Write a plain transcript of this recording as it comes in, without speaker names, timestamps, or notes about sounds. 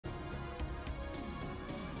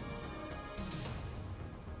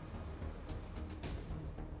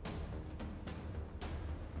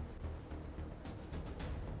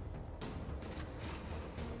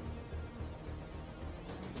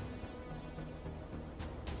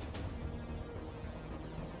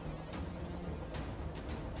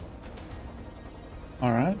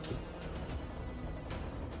All right.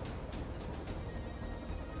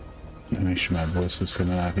 Let me make sure my voice is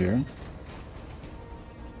coming out here.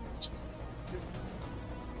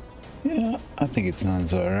 Yeah, I think it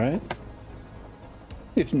sounds all right.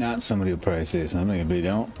 If not, somebody will probably say something. If they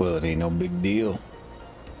don't, well, it ain't no big deal.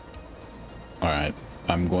 All right,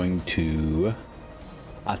 I'm going to...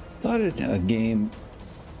 I thought it a game...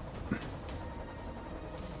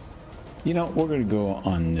 You know, we're going to go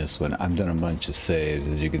on this one. I've done a bunch of saves,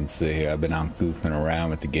 as you can see here. I've been out goofing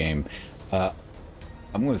around with the game. I'm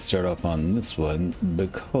going to start off on this one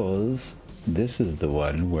because this is the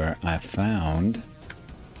one where I found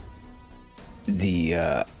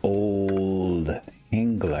the old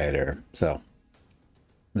hang glider. So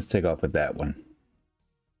let's take off with that one.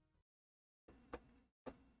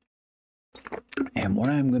 And what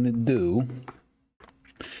I'm going to do,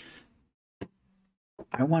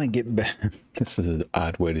 I want to get back. This is an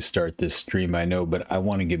odd way to start this stream, I know, but I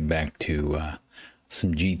want to get back to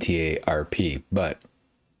some GTA RP. But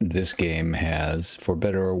this game has, for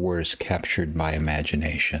better or worse, captured my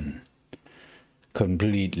imagination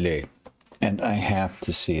completely. And I have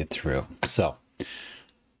to see it through. So,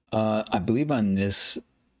 I believe on this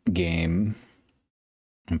game,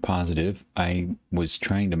 I'm positive, I was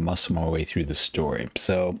trying to muscle my way through the story.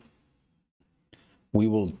 So, we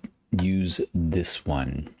will use this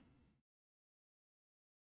one.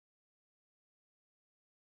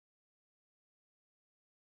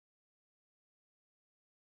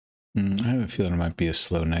 I have a feeling it might be a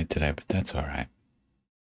slow night today, but that's all right.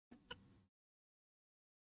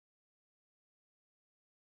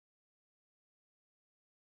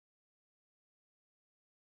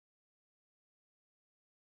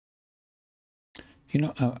 You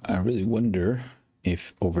know, I really wonder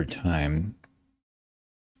if over time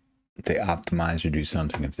they optimize or do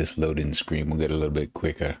something, if this load-in screen will get a little bit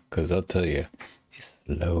quicker, because I'll tell you, it's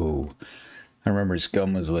slow. I remember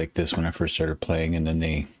Scum was like this when I first started playing, and then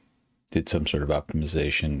they did some sort of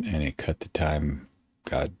optimization and it cut the time,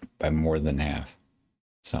 God, by more than half.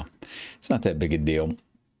 So it's not that big a deal.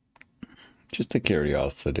 Just a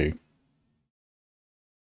curiosity.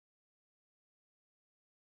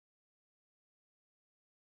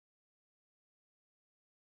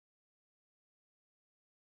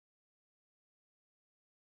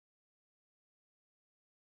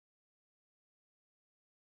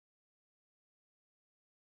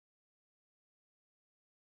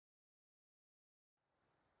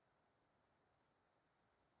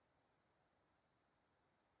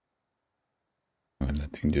 And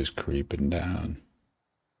that thing just creeping down.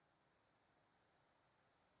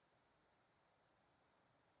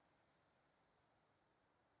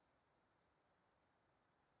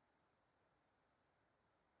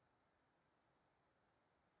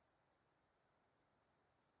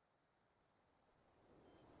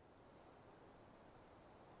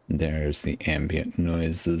 There's the ambient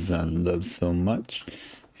noises I love so much.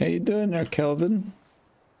 How you doing there, Kelvin?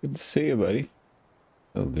 Good to see you, buddy.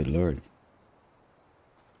 Oh, good lord.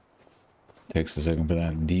 Takes a second for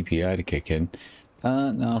that DPI to kick in.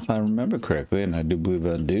 Now, if I remember correctly, and I do believe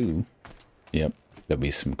I do, yep, there'll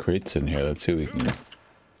be some crates in here. Let's see what we can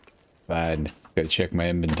find. Gotta check my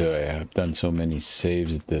inventory. I've done so many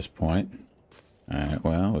saves at this point. Alright,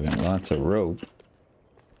 well, we got lots of rope.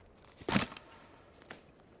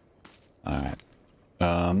 Alright.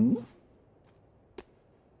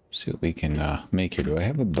 See what we can make here. Do I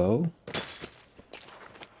have a bow?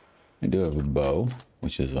 I do have a bow,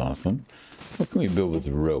 which is awesome. What can we build with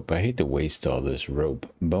rope? I hate to waste all this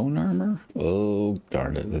rope. Bone armor? Oh,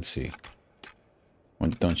 darn it. Let's see.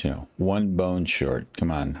 Don't you know? One bone short.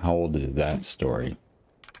 Come on. How old is that story?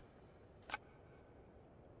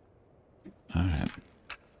 Alright.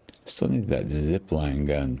 Still need that zipline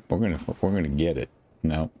gun. We're gonna get it.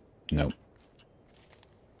 Nope. Nope.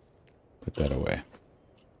 Put that away.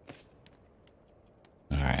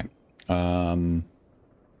 Alright.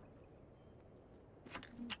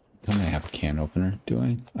 Don't I have a can opener? Do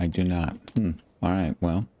I? I do not. Alright,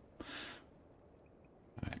 well.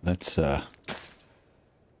 Alright, let's I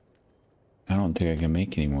don't think I can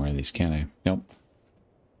make any more of these, can I? Nope.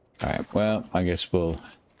 Alright, well, I guess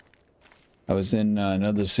I was in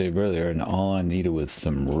another save earlier, and all I needed was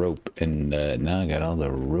some rope, and now I got all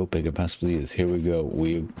the rope I could possibly use. Here we go.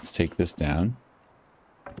 Let's take this down,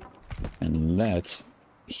 and let's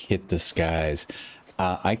hit the skies.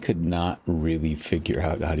 I could not really figure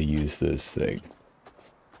out how to use this thing.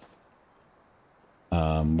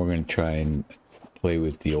 We're going to try and play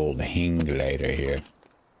with the old hang glider here.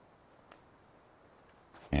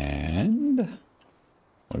 And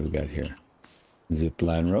what do we got here?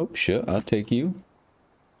 Zipline rope. Sure, I'll take you.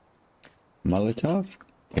 Molotov?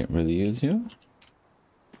 Can't really use you.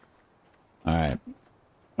 Alright.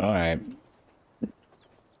 Alright.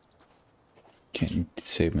 Can't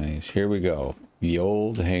save my... Here we go. The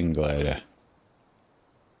old hang glider.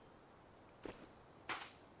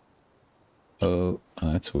 Oh,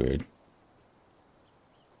 that's weird.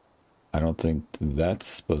 I don't think that's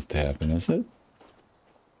supposed to happen, is it?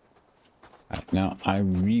 Now, I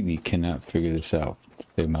really cannot figure this out to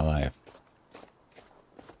save my life.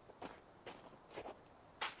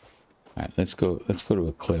 Alright, let's go to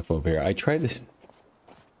a cliff over here. I tried this.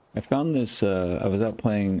 I found this, I was out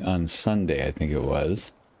playing on Sunday, I think it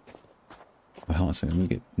was. Oh, hold on a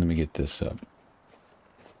second, let me get this up.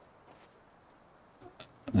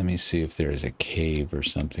 Let me see if there's a cave or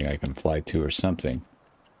something I can fly to or something.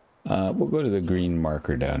 We'll go to the green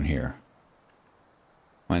marker down here.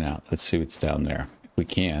 Why not? Let's see what's down there. If we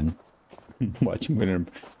can. Watch,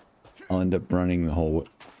 I'll end up running the whole...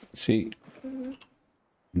 See?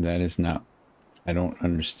 That is not... I don't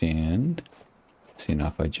understand. See, now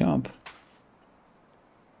if I jump...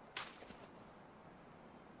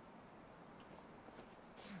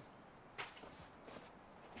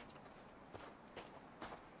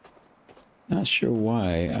 Not sure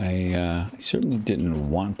why. I certainly didn't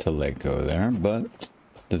want to let go there, but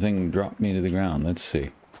the thing dropped me to the ground. Let's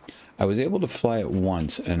see. I was able to fly it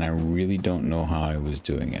once, and I really don't know how I was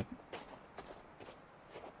doing it.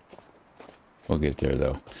 We'll get there,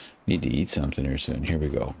 though. Need to eat something here soon. Here we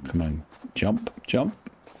go. Come on. Jump. Jump.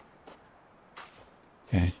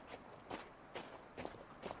 Okay.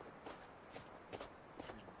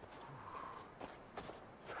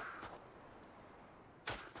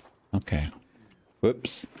 Okay.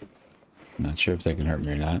 Whoops. Not sure if that can hurt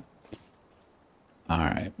me or not.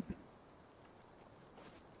 Alright.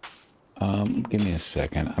 Give me a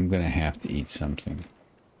second. I'm gonna have to eat something.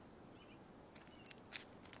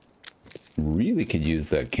 Really could use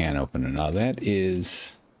that can opener. Now that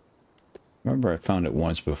is... Remember I found it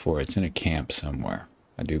once before. It's in a camp somewhere,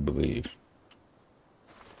 I do believe.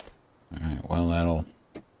 Alright, well that'll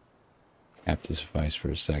have to suffice for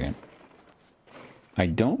a second. I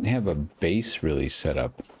don't have a base really set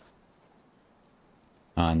up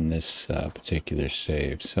on this particular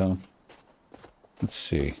save, so let's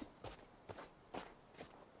see.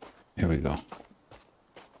 There we go.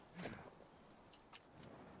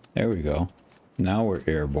 There we go. Now we're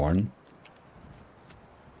airborne.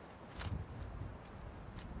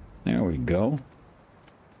 There we go.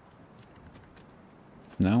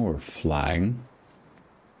 Now we're flying.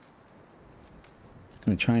 I'm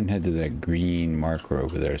gonna try and head to that green marker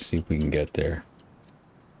over there, see if we can get there.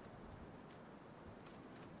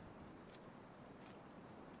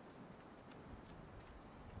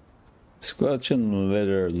 Squelching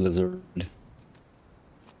lizard.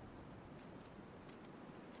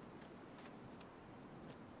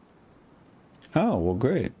 Oh, well,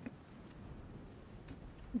 great.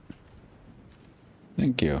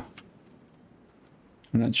 Thank you.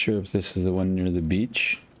 I'm not sure if this is the one near the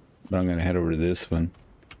beach, but I'm going to head over to this one.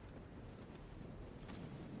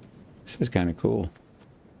 This is kind of cool.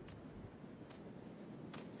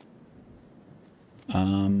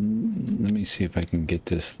 Let me see if I can get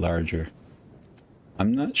this larger.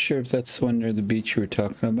 I'm not sure if that's the one near the beach you were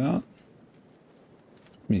talking about.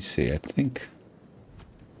 Let me see, I think...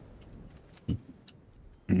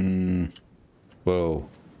 Whoa.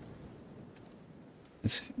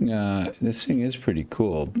 This thing is pretty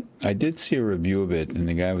cool. I did see a review of it, and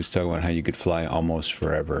the guy was talking about how you could fly almost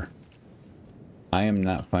forever. I am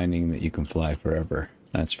not finding that you can fly forever.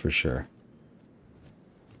 That's for sure.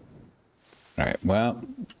 Alright, well...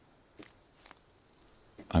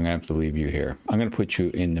 I'm going to have to leave you here. I'm going to put you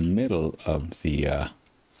in the middle of the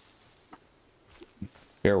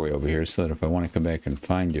fairway over here so that if I want to come back and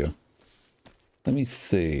find you... Let me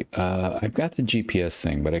see. I've got the GPS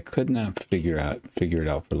thing, but I could not figure it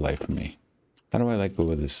out for the life of me. How do I let go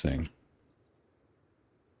of this thing?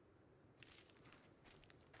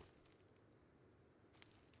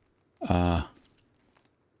 A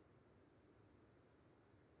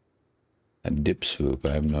dip swoop.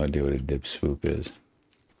 I have no idea what a dip swoop is.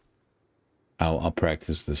 I'll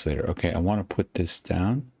practice with this later. Okay, I want to put this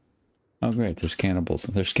down. Oh, great. There's cannibals.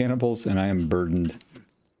 There's cannibals, and I am burdened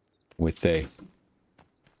with a...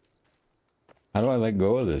 How do I let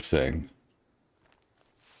go of this thing?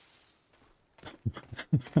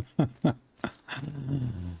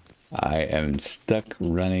 I am stuck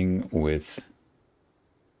running with...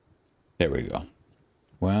 There we go.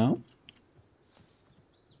 Well...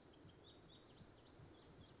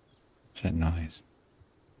 What's that noise?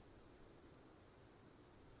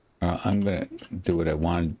 I'm going to do what I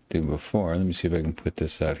wanted to do before. Let me see if I can put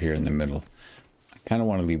this out here in the middle. I kind of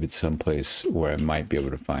want to leave it someplace where I might be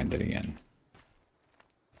able to find it again.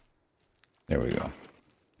 There we go.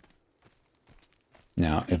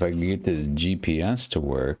 Now, if I can get this GPS to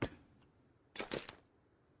work,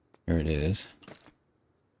 here it is.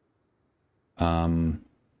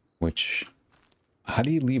 Which, how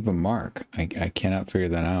do you leave a mark? I cannot figure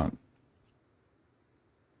that out.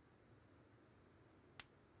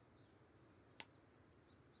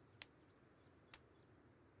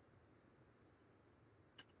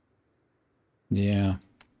 Yeah.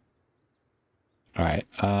 All right.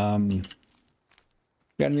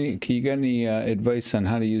 You got any advice on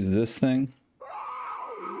how to use this thing?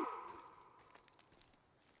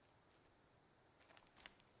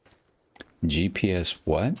 GPS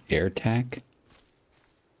what? AirTag?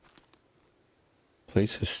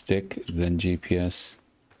 Place a stick, then GPS.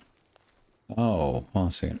 Oh, hold on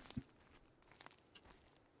a second.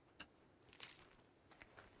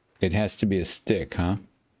 It has to be a stick, huh?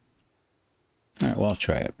 All right, well, I'll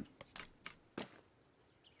try it.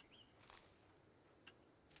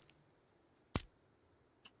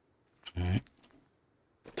 All right.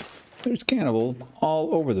 There's cannibals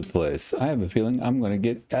all over the place. I have a feeling I'm going to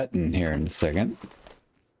get eaten here in a second.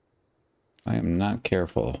 I am not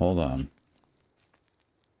careful. Hold on.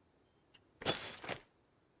 I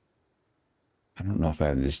don't know if I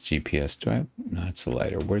have this GPS. Do I have? No, it's the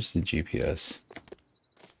lighter. Where's the GPS?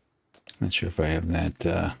 Not sure if I have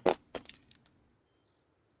that.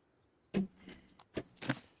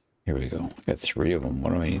 Here we go. Got 3 of them.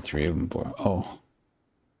 What do I need 3 of them for? Oh.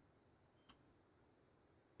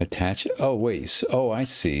 Attach it? Oh, wait. So, oh, I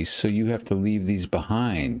see. So you have to leave these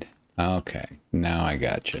behind. Okay. Now I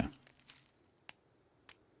got you.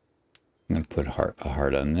 I'm going to put a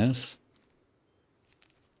heart on this.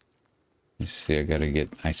 You see, I got to get...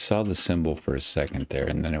 I saw the symbol for a second there,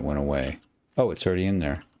 and then it went away. Oh, it's already in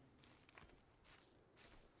there.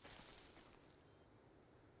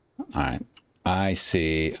 All right. I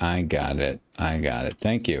see. I got it. I got it.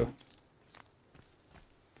 Thank you.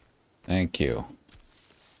 Thank you.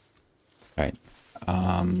 All right.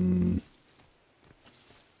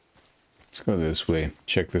 Let's go this way.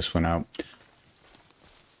 Check this one out.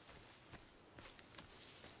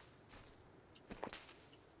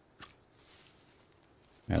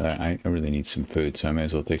 I really need some food, so I may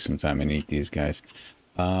as well take some time and eat these guys.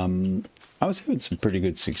 I was having some pretty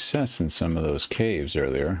good success in some of those caves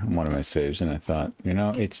earlier in one of my saves, and I thought, you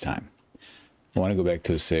know, it's time. I want to go back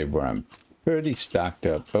to a save where I'm pretty stocked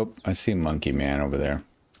up. Oh, I see Monkey Man over there.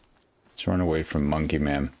 Let's run away from Monkey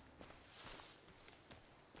Man.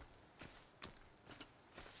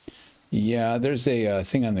 Yeah, there's a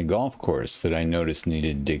thing on the golf course that I noticed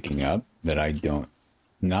needed digging up that I don't.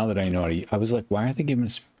 Now that I know it, I was like, why are they giving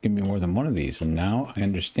me more than one of these? And now I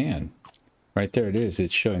understand. Right there it is.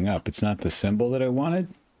 It's showing up. It's not the symbol that I wanted,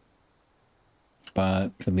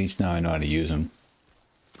 but at least now I know how to use them.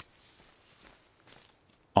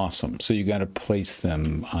 Awesome. So you got to place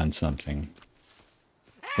them on something.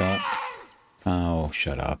 Oh,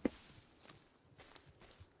 shut up.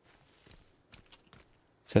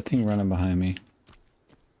 Is that thing running behind me?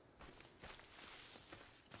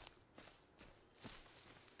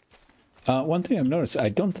 One thing I've noticed, I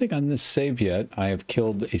don't think on this save yet I have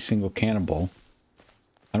killed a single cannibal.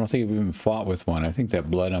 I don't think I've even fought with one. I think that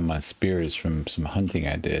blood on my spear is from some hunting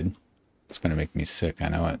I did. It's going to make me sick, I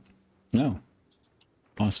know it. No.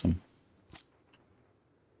 Awesome.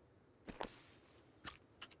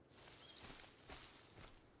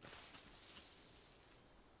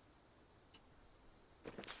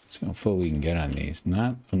 Let's see how full we can get on these.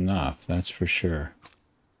 Not enough, that's for sure.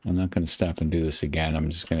 I'm not going to stop and do this again. I'm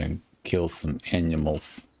just going to kill some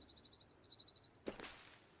animals.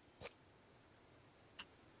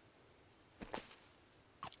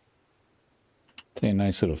 A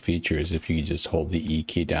nice little feature is if you could just hold the E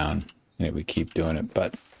key down and it would keep doing it,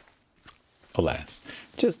 but alas,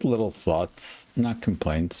 just little thoughts, not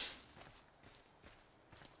complaints.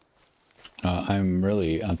 I'm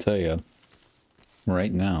really, I'll tell you,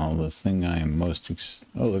 right now, the thing I am most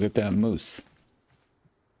oh, look at that moose.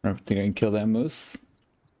 I think I can kill that moose.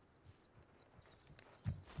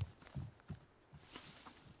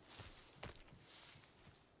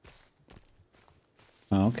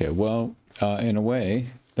 Okay, well, in a way,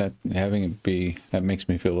 that having it be, that makes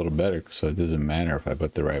me feel a little better, so it doesn't matter if I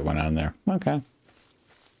put the right one on there. Okay.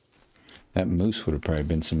 That moose would have probably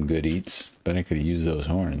been some good eats, but I could have used those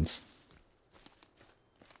horns.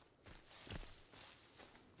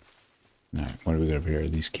 Alright, what do we got over here? Are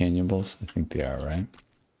these cannibals? I think they are, right?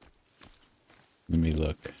 Let me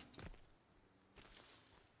look.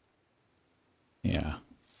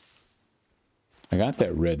 I got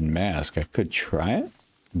that red mask. I could try it,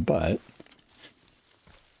 but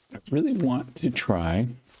I really want to try.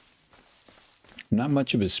 I'm not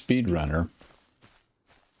much of a speed runner,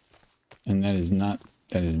 and that is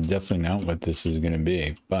definitely not what this is going to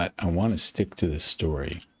be, but I want to stick to the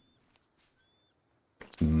story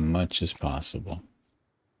as much as possible.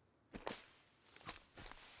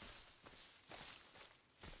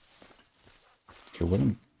 Okay, what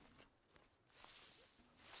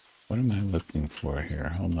am I looking for here?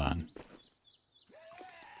 Hold on.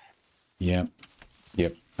 Yep,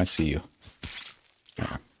 I see you.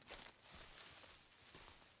 There.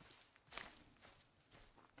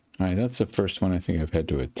 All right, that's the first one I think I've had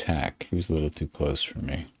to attack. He was a little too close for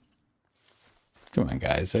me. Come on,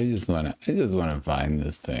 guys. I just wanna find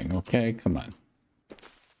this thing. Okay, come on.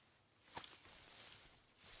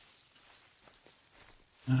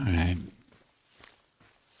 All right.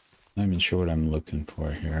 Not even sure what I'm looking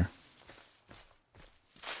for here.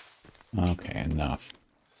 Okay, enough.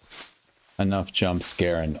 Enough jump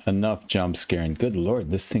scaring. Enough jump scaring. Good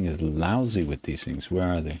Lord, this thing is lousy with these things. Where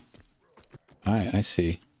are they? All right, I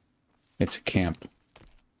see. It's a camp.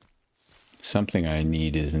 Something I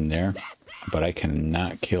need is in there, but I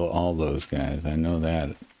cannot kill all those guys. I know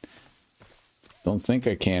that. Don't think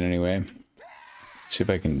I can anyway. Let's see if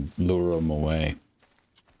I can lure them away.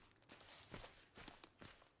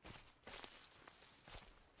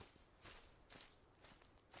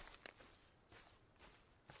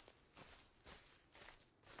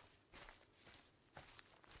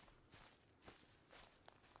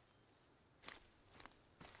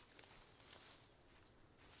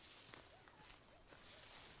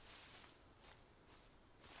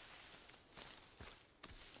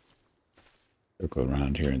 I'll go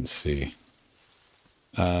around here and see.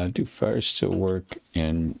 Do fires still work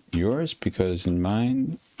in yours? Because in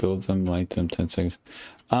mine, build them, light them, 10 seconds.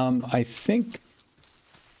 I think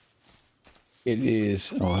it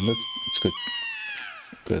is. Oh, let's go.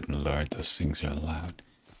 Good Lord, those things are loud.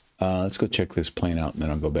 Let's go check this plane out, and then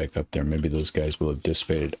I'll go back up there. Maybe those guys will have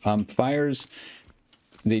dissipated. Fires,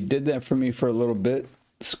 they did that for me for a little bit.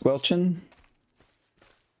 Squelching.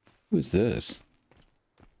 Who's this?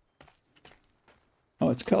 Oh,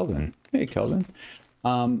 it's Kelvin. Hey, Kelvin.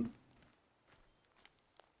 Wait,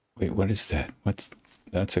 what is that?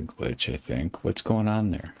 That's a glitch, I think. What's going on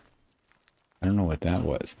there? I don't know what that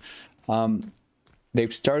was.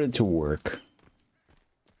 They've started to work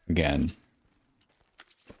again.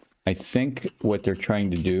 I think what they're trying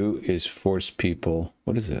to do is force people.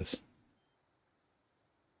 What is this?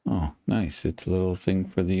 Oh, nice. It's a little thing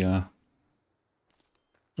for the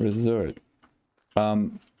resort.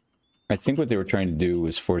 I think what they were trying to do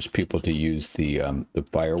was force people to use the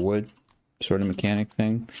firewood sort of mechanic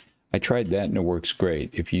thing. I tried that and it works great.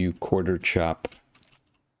 If you quarter chop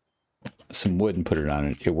some wood and put it on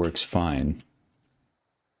it, it works fine.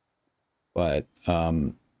 But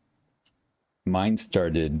mine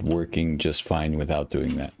started working just fine without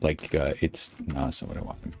doing that. Like no, that's not what I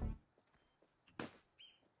wanted.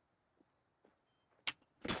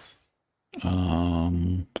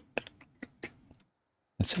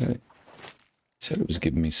 Said it was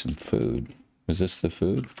giving me some food. Was this the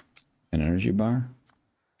food? An energy bar?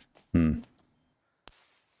 Let's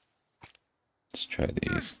try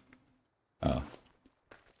these. Oh.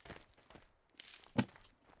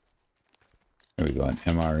 There we go, an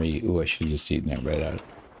MRE. Ooh, I should have just eaten that right out.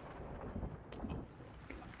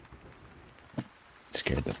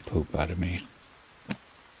 Scared the poop out of me.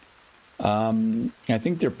 I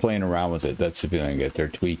think they're playing around with it. That's the feeling I get. They're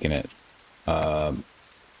tweaking it.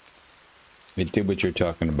 It did what you're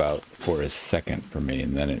talking about for a second for me,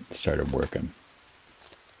 and then it started working.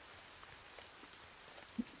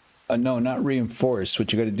 No, not reinforced.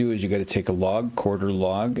 What you got to do is you got to take a log, quarter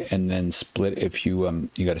log, and then split. If you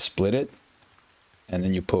you got to split it, and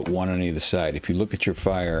then you put one on either side. If you look at your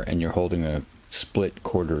fire and you're holding a split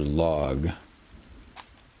quarter log,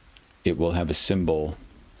 it will have a symbol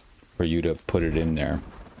for you to put it in there,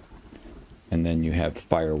 and then you have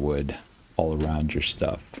firewood all around your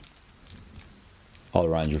stuff. All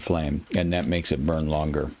around your flame, and that makes it burn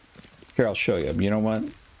longer. Here, I'll show you. You know what?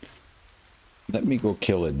 Let me go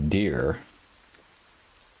kill a deer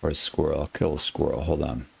or a squirrel. I'll kill a squirrel. Hold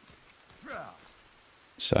on.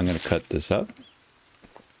 So I'm going to cut this up.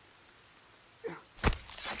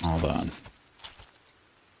 Hold on.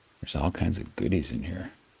 There's all kinds of goodies in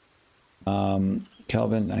here.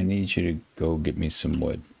 Calvin, I need you to go get me some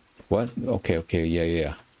wood. What? Okay,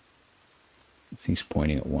 yeah. He's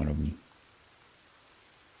pointing at one of them.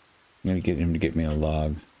 I'm going to get him to get me a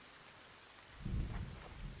log.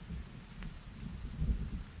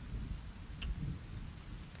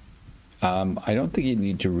 I don't think you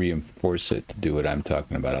need to reinforce it to do what I'm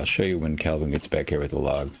talking about. I'll show you when Calvin gets back here with the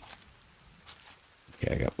log.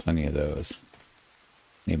 Okay, I got plenty of those.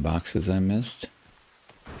 Any boxes I missed?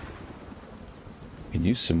 Can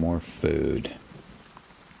use some more food.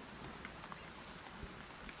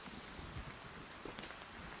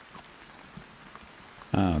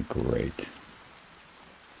 Oh, great.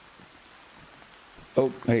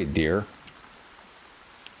 Oh, hey, dear.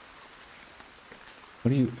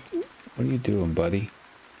 What are you doing, buddy?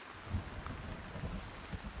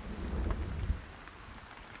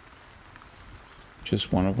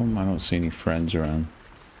 Just one of them? I don't see any friends around.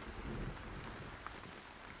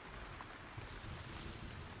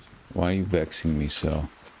 Why are you vexing me so?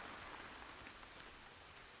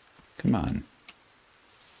 Come on.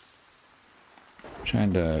 I'm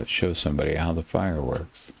trying to show somebody how the fire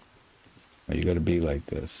works. Oh, you gotta be like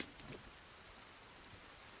this.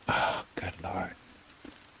 Oh, good Lord.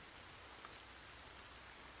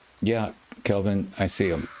 Yeah, Kelvin, I see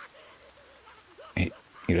him. He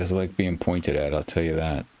doesn't like being pointed at, I'll tell you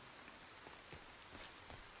that.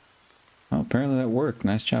 Well, apparently that worked.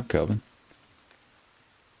 Nice job, Kelvin.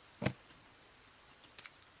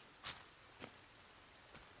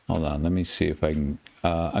 Hold on, let me see if I can...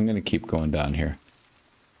 I'm going to keep going down here.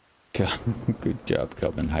 Good job,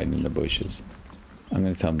 Kelvin, hiding in the bushes. I'm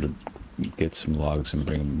going to tell him to get some logs and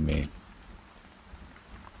bring them to me.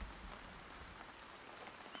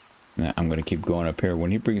 Now, I'm going to keep going up here.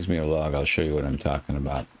 When he brings me a log, I'll show you what I'm talking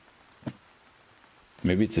about.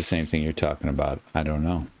 Maybe it's the same thing you're talking about. I don't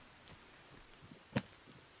know.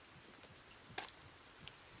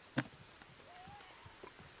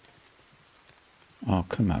 Oh,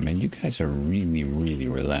 come on, man. You guys are really, really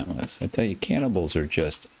relentless. I tell you, cannibals are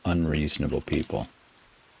just unreasonable people.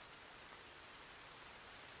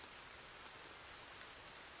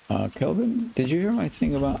 Kelvin, did you hear my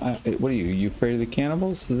thing about... what are you afraid of the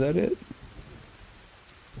cannibals? Is that it?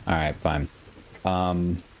 Alright, fine. Let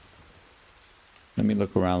me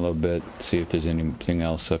look around a little bit, see if there's anything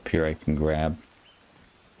else up here I can grab.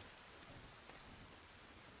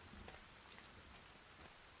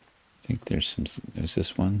 I think there's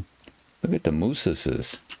this one. Look at the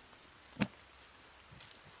mooses.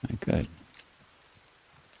 My good.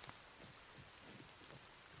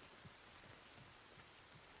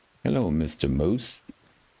 Hello, Mr. Moose.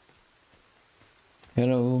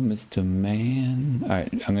 Hello, Mr. Man.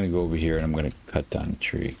 Alright, I'm going to go over here and I'm going to cut down a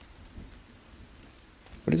tree.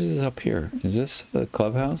 What is this up here? Is this the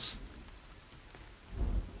clubhouse?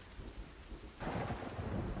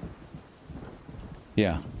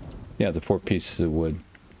 Yeah. Yeah, the 4 pieces of wood.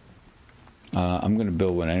 I'm going to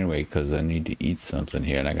build one anyway because I need to eat something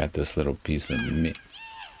here. And I got this little piece of meat.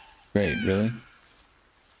 Great, really?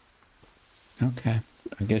 Okay.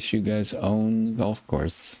 I guess you guys own the golf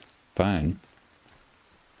course. Fine.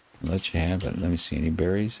 I'll let you have it. Let me see. Any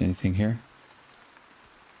berries? Anything here?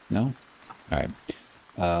 No? Alright.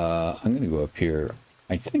 I'm going to go up here.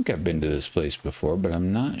 I think I've been to this place before, but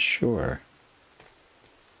I'm not sure.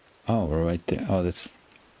 Oh, we're right there. Oh, that's...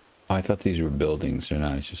 Oh, I thought these were buildings. They're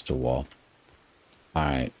not. It's just a wall.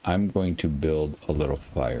 Alright. I'm going to build a little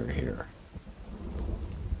fire here.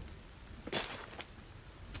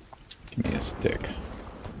 Give me a stick.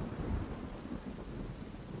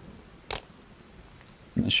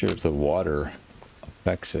 I'm not sure if the water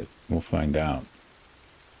affects it. We'll find out.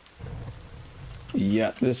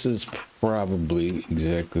 Yeah, this is probably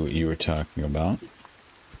exactly what you were talking about.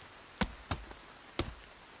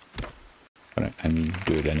 But I need to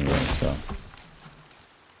do it anyway, so.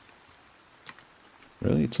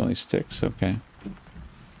 Really? It's only sticks? Okay.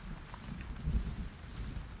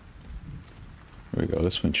 There we go.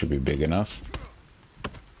 This one should be big enough.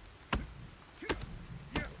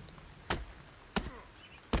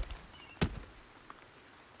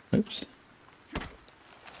 Oops.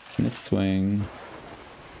 Miss swing.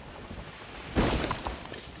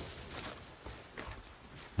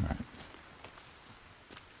 Alright.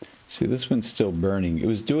 See, this one's still burning. It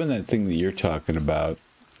was doing that thing that you're talking about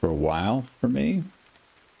for a while for me.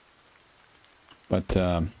 But,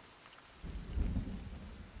 I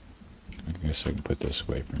guess I can put this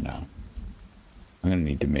away for now. I'm going to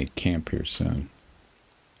need to make camp here soon.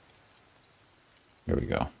 There we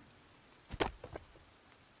go.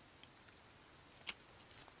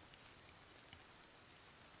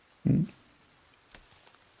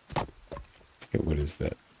 Okay, what is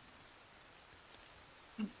that?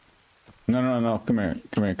 No. Come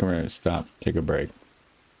here. Stop. Take a break.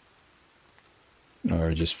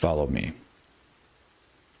 Or just follow me.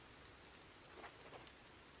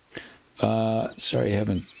 Sorry, I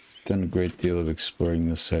haven't done a great deal of exploring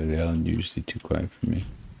this side of the island. Usually too quiet for me.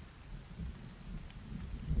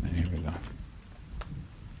 Here we go.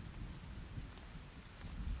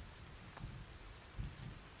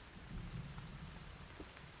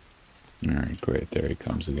 Alright, great. There he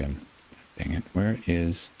comes again. Dang it. Where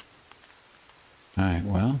is... Alright,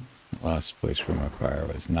 well, I lost the place where my fire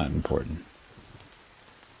was. Not important.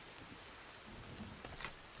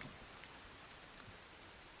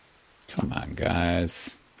 Come on,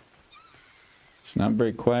 guys. It's not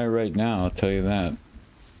very quiet right now, I'll tell you that.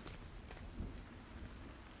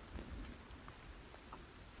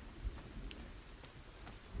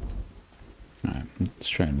 Alright, let's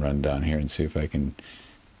try and run down here and see if I can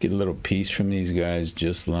get a little piece from these guys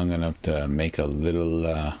just long enough to make a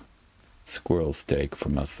little squirrel steak for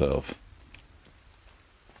myself.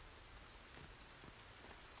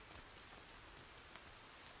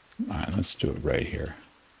 Alright, let's do it right here.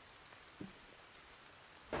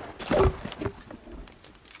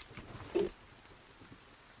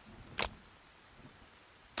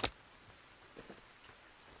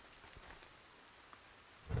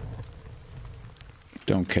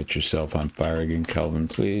 Don't catch yourself on fire again, Calvin,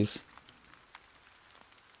 please.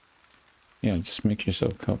 Yeah, just make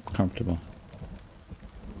yourself comfortable.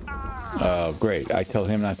 Oh, great. I tell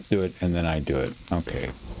him not to do it, and then I do it.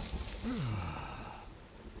 Okay.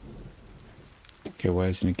 Okay, why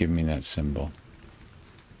isn't it giving me that symbol?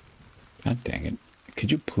 God dang it.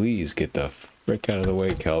 Could you please get the frick out of the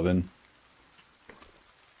way, Calvin?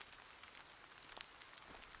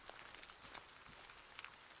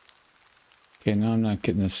 Okay, now I'm not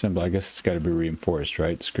getting the symbol. I guess it's got to be reinforced,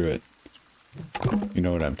 right? Screw it. You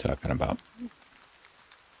know what I'm talking about.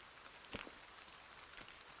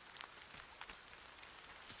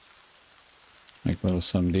 Make a little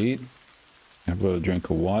something to eat. Have a little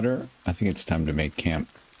drink of water. I think it's time to make camp.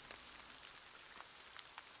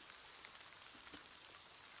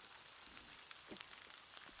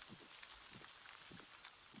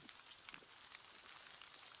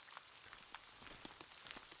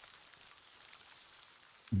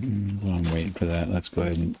 While I'm waiting for that, let's go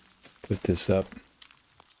ahead and put this up.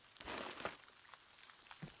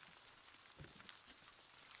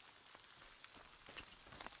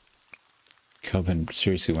 Kelvin,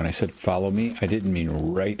 seriously, when I said follow me, I didn't mean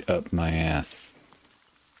right up my ass.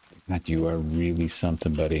 God, you are really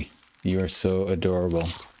something, buddy. You are so adorable.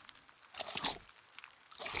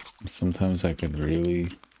 Sometimes I could really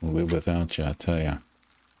live without you, I'll tell you.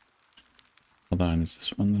 Hold on, is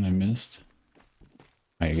this one that I missed?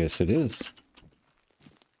 I guess it is.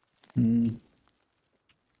 No,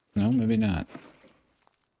 maybe not.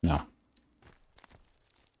 No.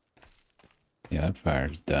 Yeah, that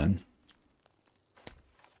fire's done.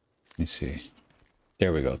 Let me see.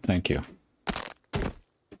 There we go. Thank you.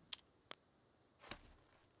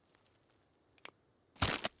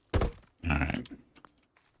 All right.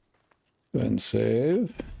 Go ahead and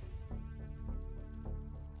save.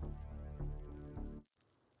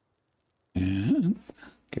 And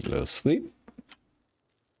get a little sleep.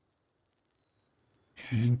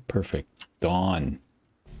 Okay, perfect. Dawn.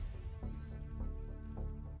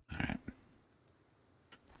 All right.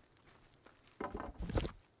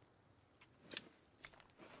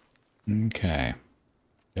 Okay.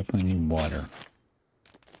 Definitely need water.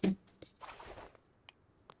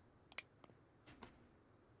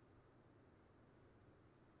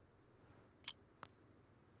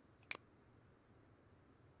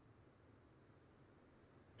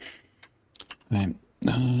 All right.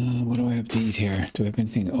 What do I have to eat here? Do I have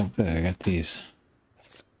anything? Oh, good. I got these.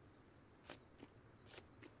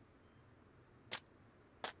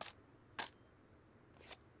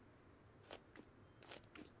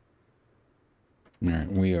 All right.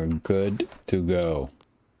 We are good to go.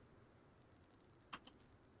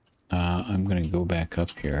 I'm going to go back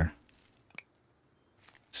up here.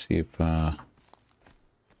 See if,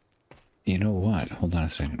 you know what? Hold on a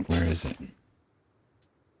second. Where is it?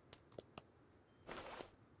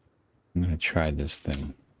 I'm going to try this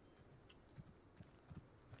thing.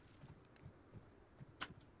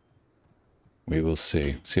 We will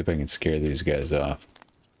see. See if I can scare these guys off.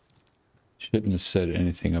 Shouldn't have said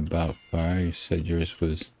anything about fire. You said yours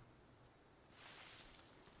was...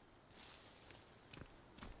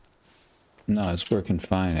 No, it's working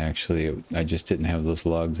fine, actually. I just didn't have those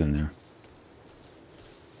logs in there.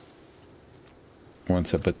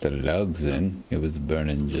 Once I put the logs in, it was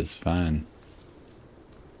burning just fine.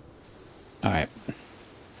 Alright.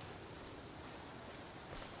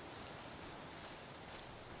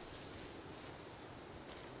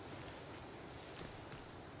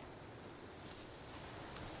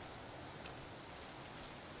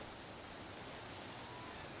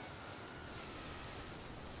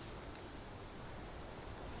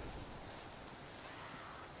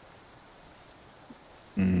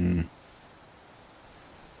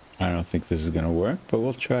 don't think this is going to work, but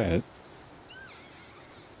we'll try it.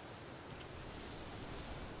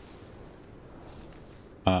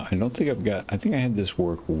 I don't think I've got... I think I had this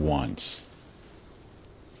work once.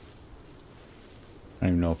 I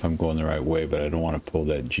don't even know if I'm going the right way, but I don't want to pull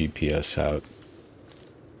that GPS out.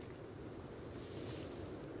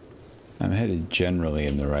 I'm headed generally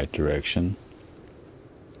in the right direction.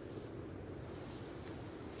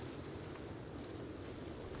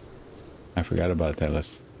 I forgot about that.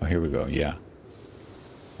 Let's... Oh, here we go. Yeah.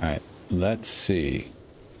 All right. Let's see.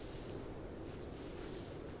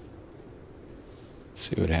 Let's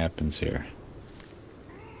see what happens here.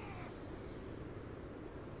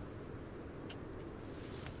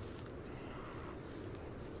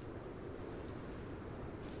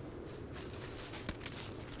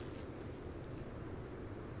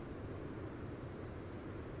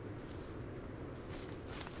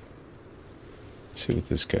 Let's see what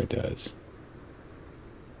this guy does.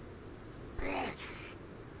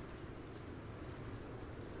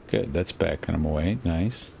 Good, that's backing him away.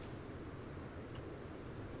 Nice.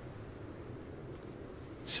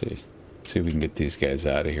 Let's see. Let's see if we can get these guys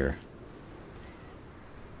out of here.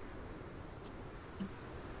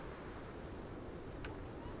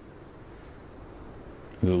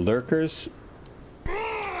 The lurkers.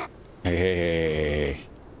 Hey, hey, hey.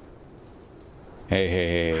 Hey, hey,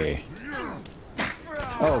 hey.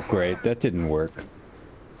 Oh, great. That didn't work.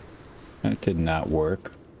 That did not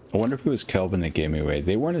work. I wonder if it was Kelvin that gave me away.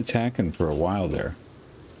 They weren't attacking for a while there.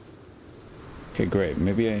 Okay, great.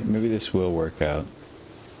 Maybe this will work out.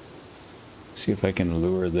 See if I can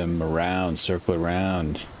lure them around, circle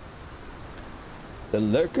around. The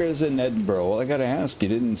lurkers in Edinburgh. Well, I gotta ask, you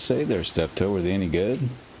didn't say there, Steptoe. Were they any good?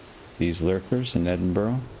 These lurkers in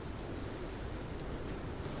Edinburgh?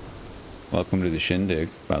 Welcome to the shindig,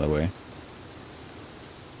 by the way.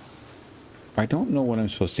 I don't know what I'm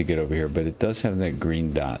supposed to get over here, but it does have that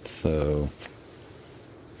green dot, so...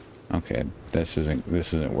 Okay, this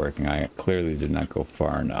isn't working. I clearly did not go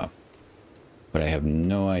far enough. But I have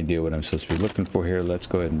no idea what I'm supposed to be looking for here. Let's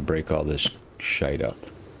go ahead and break all this shite up.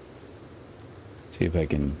 See if I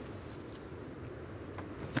can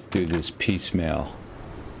do this piecemeal.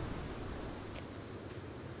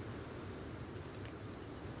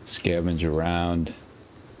 Scavenge around.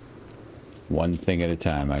 One thing at a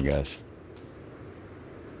time, I guess.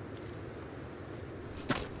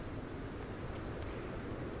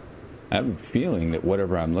 I have a feeling that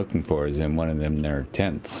whatever I'm looking for is in one of them there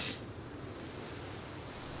tents.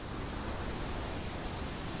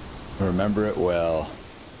 Remember it well.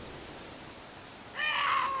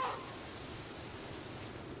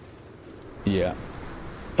 Yeah.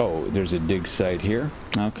 Oh, there's a dig site here?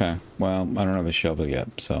 Okay. Well, I don't have a shovel yet,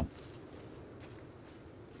 so...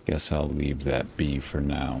 Guess I'll leave that be for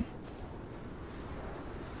now.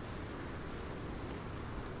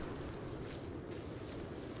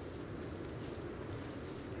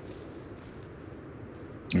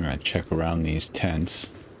 Alright, check around these tents.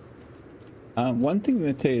 One thing that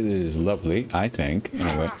I tell you that is lovely, I think,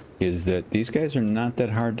 anyway, is that these guys are not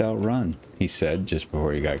that hard to outrun, he said just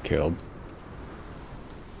before he got killed.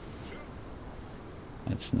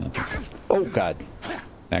 That's nothing. Oh, God.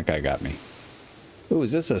 That guy got me. Oh,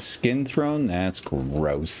 is this a skin throne? That's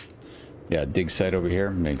gross. Yeah, dig site over here.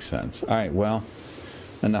 Makes sense. Alright, well,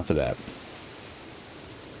 enough of that.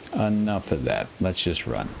 Enough of that. Let's just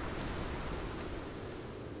run.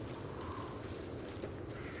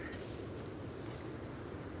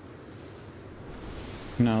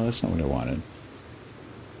 No, that's not what I wanted.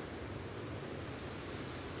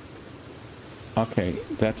 Okay,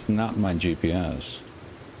 that's not my GPS.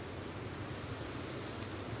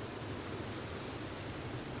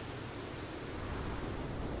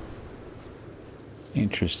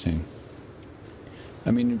 Interesting.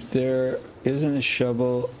 I mean, if there isn't a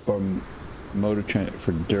shovel or motor transport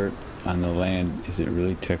for dirt on the land, is it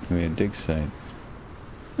really technically a dig site?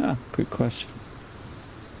 Ah, good question.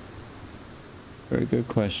 Very good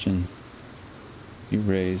question you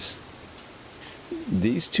raise.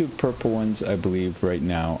 These two purple ones, I believe, right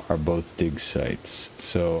now are both dig sites.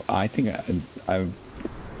 So I think I'm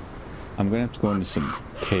going to have to go into some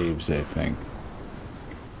caves, I think.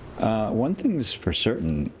 One thing's for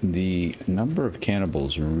certain, the number of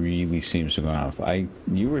cannibals really seems to go off.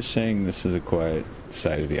 You were saying this is a quiet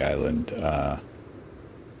side of the island,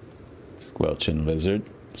 Squelch and Lizard.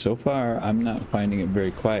 So far, I'm not finding it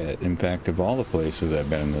very quiet. In fact, of all the places I've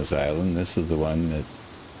been on this island, this is the one that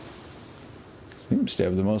seems to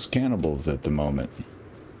have the most cannibals at the moment.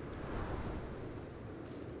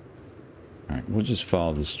 Alright, we'll just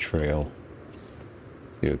follow this trail.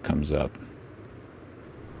 See what comes up.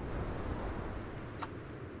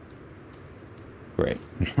 Great.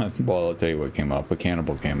 Well, I'll tell you what came up. A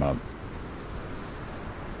cannibal came up.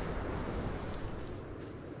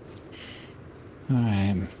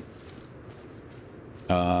 Alright.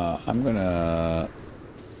 I'm gonna,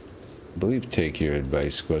 I believe, take your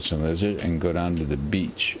advice, Squelch and Lizard, and go down to the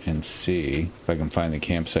beach and see if I can find the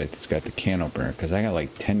campsite that's got the can opener, because I got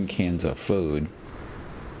like 10 cans of food,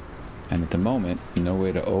 and at the moment, no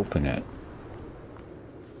way to open it.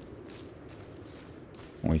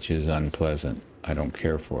 Which is unpleasant. I don't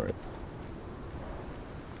care for it.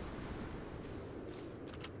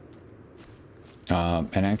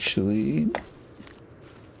 And actually,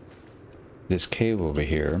 this cave over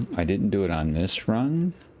here, I didn't do it on this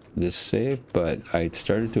run, this save, but I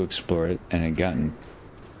started to explore it and had gotten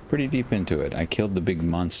pretty deep into it. I killed the big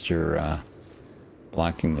monster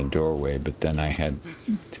blocking the doorway, but then I had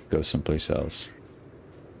to go someplace else.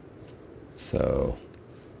 So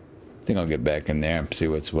I think I'll get back in there and see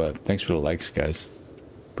what's what. Thanks for the likes, guys.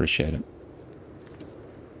 Appreciate it.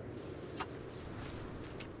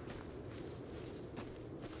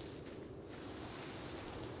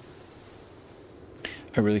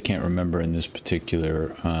 I really can't remember in this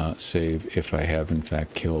particular save if I have in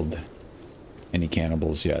fact killed any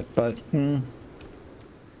cannibals yet, but I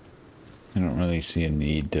don't really see a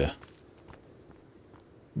need to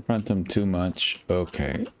confront them too much.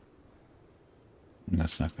 Okay.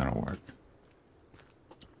 That's not gonna work.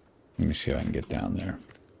 Let me see if I can get down there.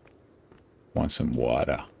 Want some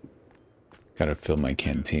water. Gotta fill my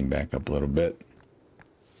canteen back up a little bit.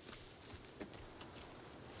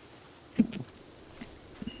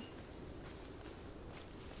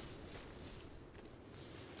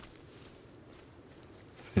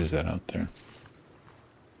 What is that out there?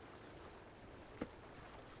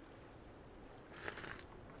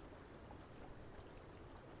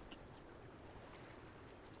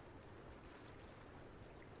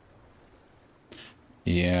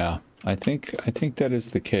 Yeah, I think that is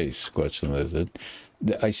the case, Squelch and Lizard.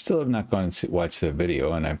 I still have not gone and watched the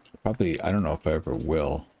video, and I don't know if I ever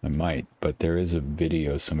will. I might, but there is a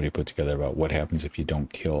video somebody put together about what happens if you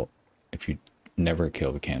never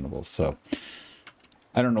kill the cannibals. So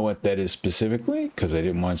I don't know what that is specifically, because I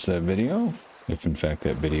didn't watch that video, if in fact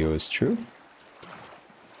that video is true.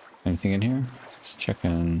 Anything in here? Just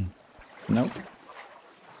checking. Nope.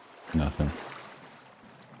 Nothing.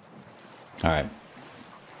 All right.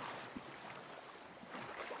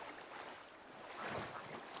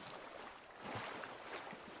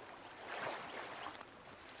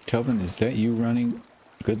 Kelvin, is that you running?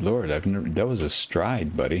 Good Lord, I've never, that was a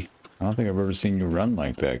stride, buddy. I don't think I've ever seen you run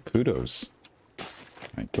like that. Kudos. All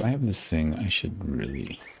right, do I have this thing? I should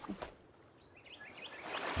really...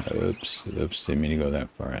 Oops, didn't mean to go that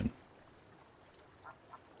far in.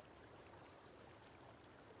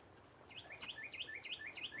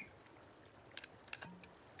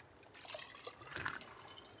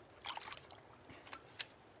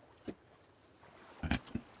 All right.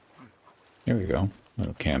 Here we go.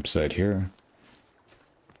 Little campsite here.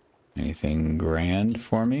 Anything grand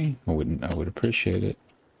for me? I would appreciate it.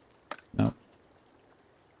 Nope.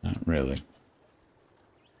 Not really.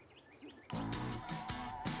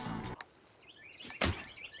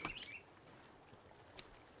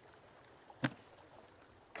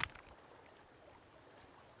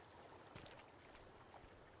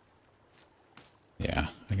 Yeah,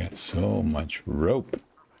 I got so much rope.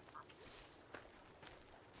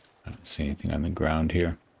 I don't see anything on the ground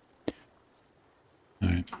here. All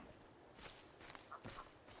right.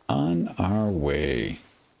 On our way.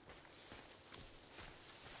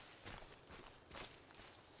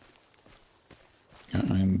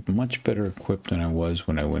 I'm much better equipped than I was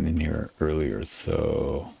when I went in here earlier,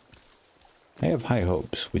 so I have high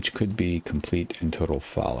hopes, which could be complete and total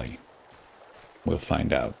folly. We'll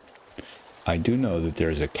find out. I do know that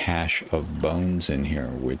there's a cache of bones in here,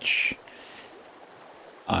 which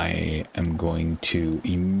I am going to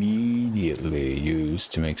immediately use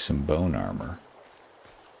to make some bone armor.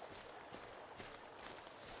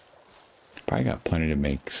 Probably got plenty to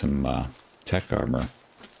make some tech armor.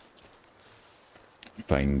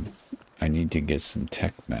 If I need to get some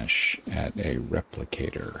tech mesh at a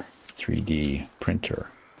replicator 3D printer.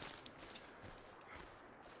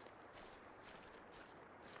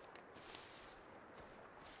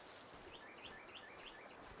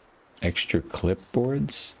 Extra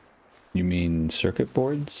clipboards? You mean circuit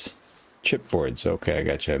boards? Chipboards. Okay, I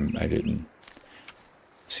got you. I didn't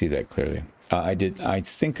see that clearly. I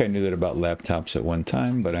think I knew that about laptops at one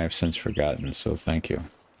time, but I've since forgotten, so thank you.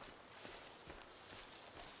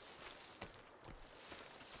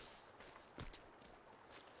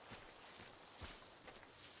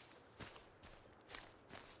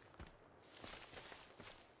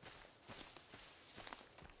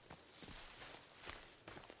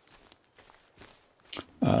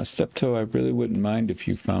 Steptoe, I really wouldn't mind if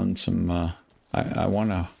you found some,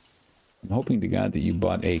 I'm hoping to God that you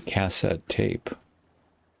bought a cassette tape.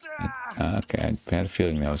 Okay, I had a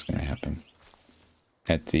feeling that was going to happen.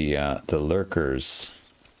 At the Lurkers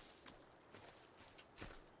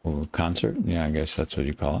concert, yeah, I guess that's what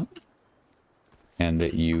you call it. And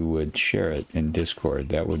that you would share it in Discord.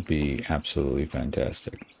 That would be absolutely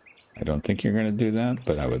fantastic. I don't think you're going to do that,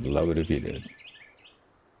 but I would love it if you did.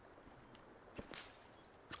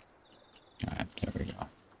 All right, there we go.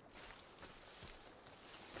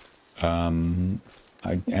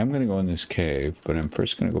 I am going to go in this cave, but I'm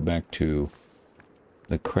first going to go back to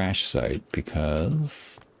the crash site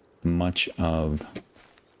because much of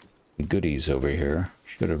the goodies over here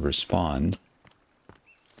should have respawned.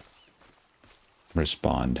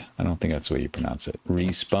 Respawned. I don't think that's the way you pronounce it.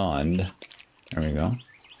 Respawned. There we go.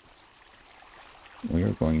 We are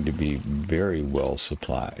going to be very well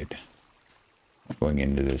supplied going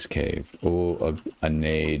into this cave. Oh, a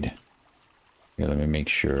nade. Here, let me make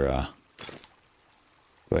sure.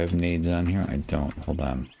 Do I have nades on here? I don't. Hold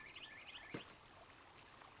on.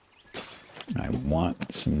 I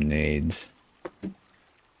want some nades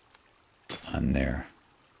on there.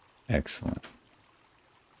 Excellent.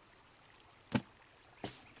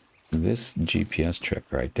 This GPS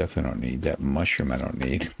tracker, I definitely don't need. That mushroom I don't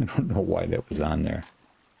need. I don't know why that was on there.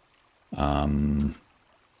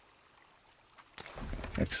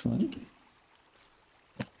 Excellent.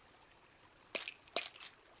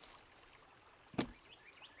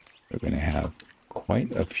 We're going to have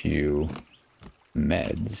quite a few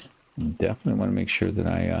meds. Definitely want to make sure that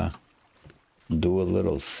I do a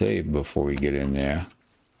little save before we get in there.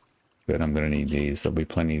 Good, I'm going to need these. There'll be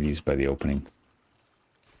plenty of these by the opening.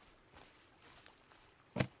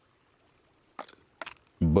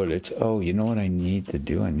 Bullets. Oh, you know what I need to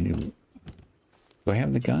do? I need to... Do I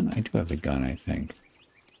have the gun? I do have the gun, I think.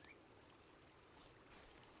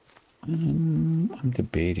 I'm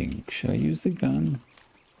debating. Should I use the gun?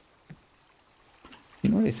 You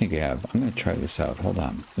know what I think I have? I'm going to try this out. Hold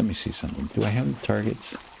on. Let me see something. Do I have the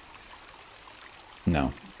targets?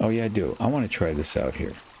 No. Oh, yeah, I do. I want to try this out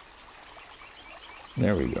here.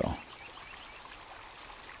 There we go.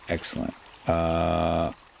 Excellent.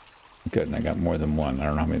 Good, and I got more than one. I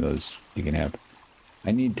don't know how many of those you can have.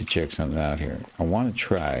 I need to check something out here. I want to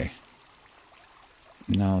try...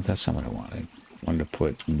 No, that's not what I wanted. I wanted to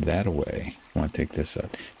put that away. I want to take this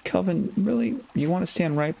out. Kelvin, really? You want to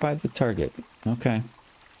stand right by the target? Okay.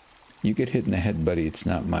 You get hit in the head, buddy. It's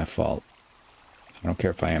not my fault. I don't care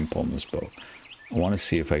if I am pulling this bow. I want to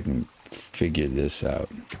see if I can figure this out.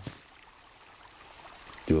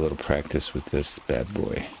 Do a little practice with this bad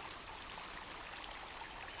boy.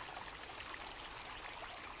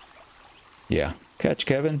 Yeah. Catch,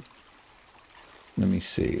 Kevin. Let me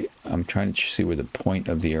see. I'm trying to see where the point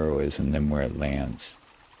of the arrow is and then where it lands.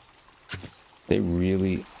 They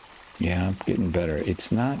really... Yeah, I'm getting better.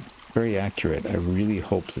 It's not very accurate. I really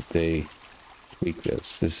hope that they tweak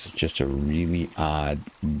this. This is just a really odd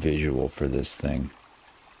visual for this thing.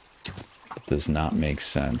 It does not make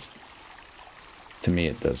sense. To me,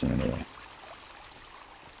 it doesn't anyway.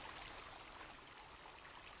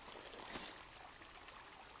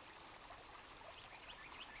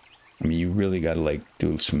 I mean, you really got to like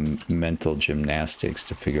do some mental gymnastics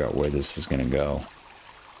to figure out where this is going to go.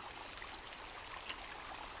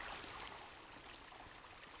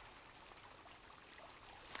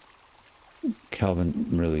 Calvin,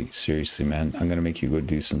 really, seriously, man, I'm going to make you go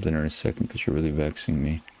do something in a second because you're really vexing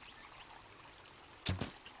me.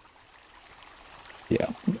 Yeah,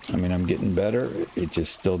 I mean, I'm getting better. It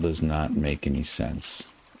just still does not make any sense.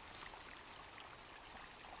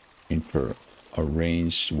 I mean, for a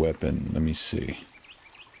ranged weapon, let me see.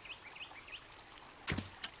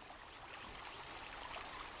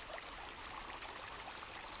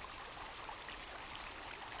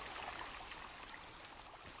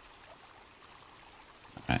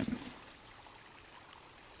 All right.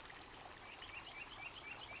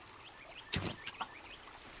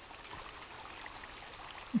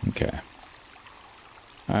 Okay.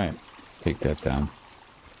 All right, take that down.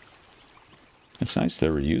 It's nice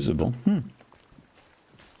they're reusable.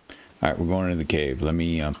 All right, we're going into the cave. Let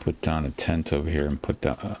me put down a tent over here and put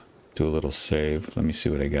down, do a little save. Let me see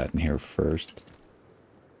what I got in here first.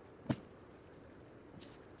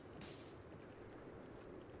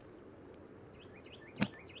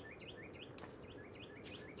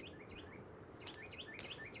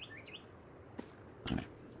 All right.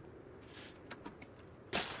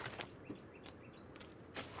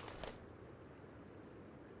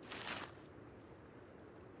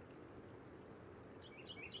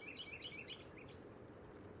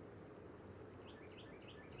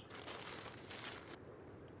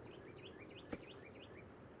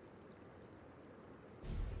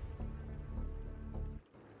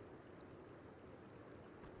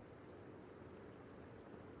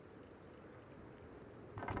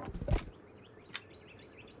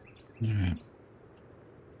 All right.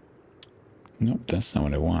 Nope, that's not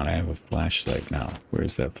what I want. I have a flashlight now.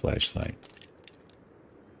 Where's that flashlight?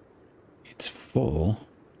 It's full.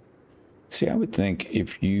 See, I would think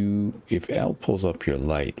if L pulls up your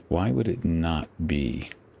light, why would it not be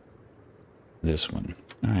this one?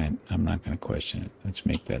 All right, I'm not going to question it. Let's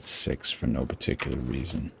make that 6 for no particular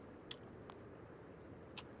reason.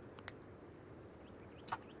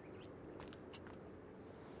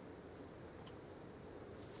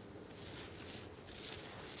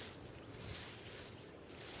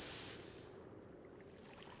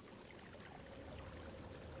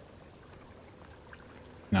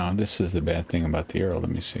 Now, this is the bad thing about the arrow. Let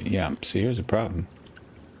me see. Yeah, see, here's a problem.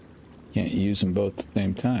 Can't use them both at the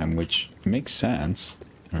same time, which makes sense.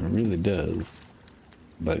 It really does.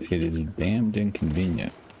 But it is damned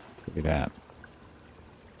inconvenient. Look at that.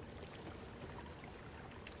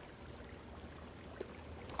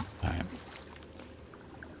 Alright.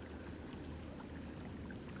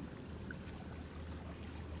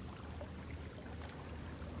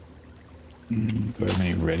 Do I have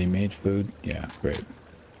any ready-made food? Yeah, great.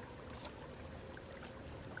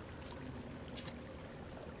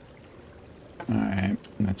 Alright,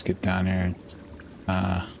 let's get down here.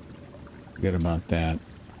 Forget about that.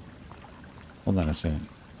 Hold on a second.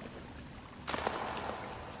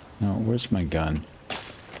 No, where's my gun?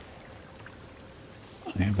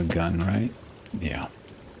 I have a gun, right? Yeah.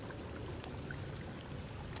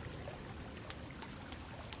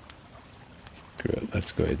 Good,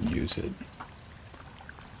 let's go ahead and use it.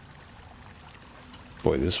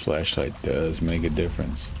 Boy, this flashlight does make a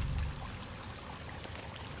difference.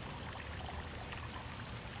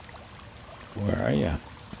 Where are you?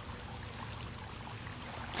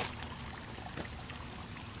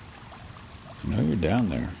 No, you're down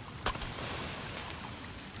there.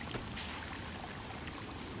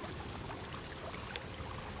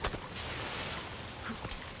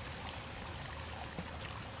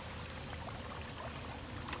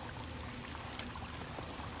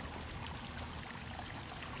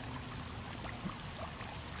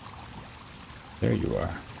 There you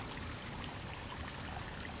are.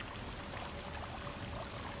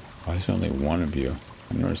 Why is there only one of you?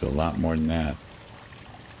 I know there's a lot more than that.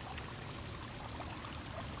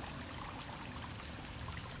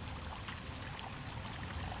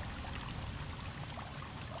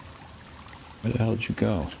 Where the hell did you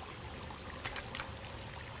go?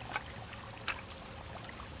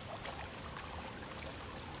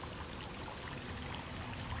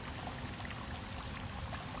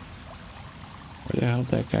 Where the hell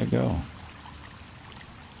did that guy go?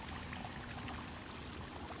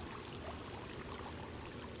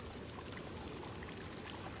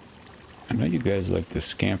 I know you guys like to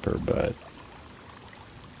scamper, but...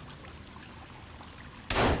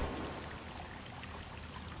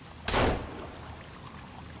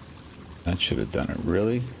 that should have done it.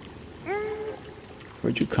 Really?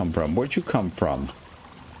 Where'd you come from? Where'd you come from?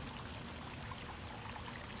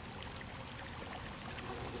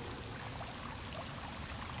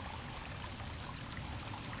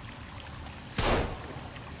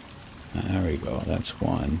 There we go. That's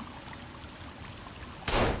one.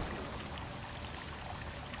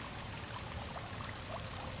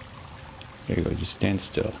 There you go. Just stand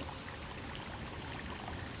still.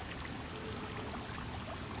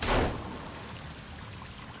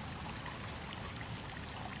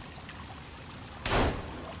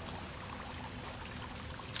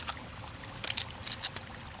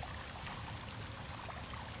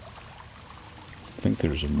 I think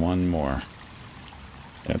there's one more.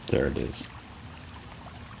 Yep, there it is.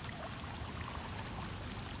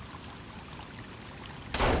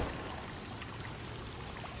 I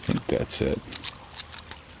think that's it.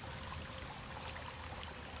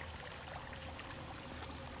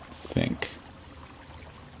 I think.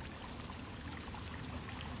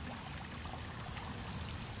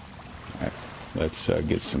 All right, let's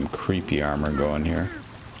get some creepy armor going here.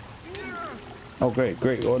 Oh, great,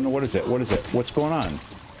 great. Oh, no, what is it? What is it? What's going on?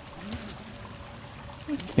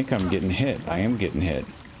 I think I'm getting hit. I am getting hit.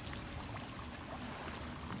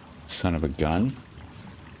 Son of a gun.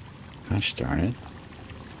 Gosh darn it.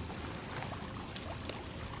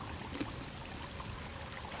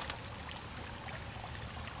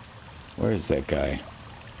 Where is that guy?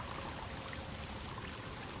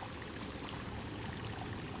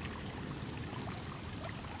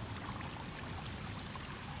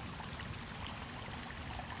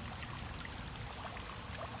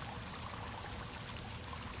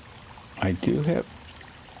 I do have...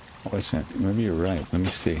 what's that? Maybe you're right. Let me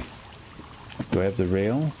see. Do I have the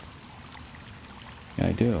rail? Yeah,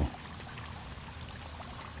 I do.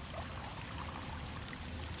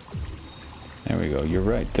 There we go. You're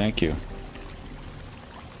right. Thank you.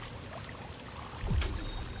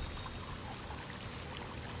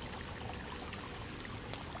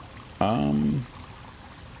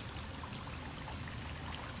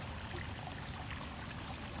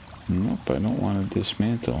 Nope, I don't want to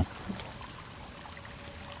dismantle.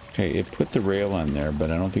 Okay, it put the rail on there,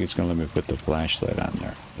 but I don't think it's going to let me put the flashlight on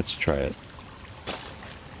there. Let's try it.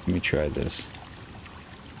 Let me try this.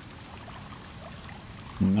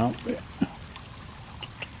 Nope.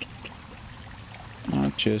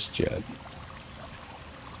 Not just yet.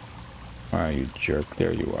 Where are you, jerk?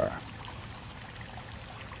 There you are.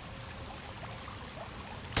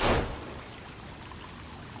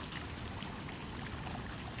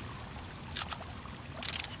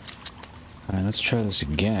 Alright, let's try this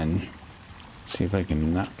again. See if I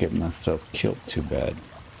can not get myself killed too bad.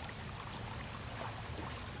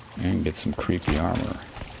 And get some creepy armor.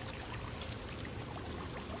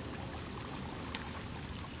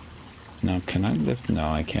 Now, can I lift? No,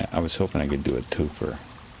 I can't. I was hoping I could do a twofer.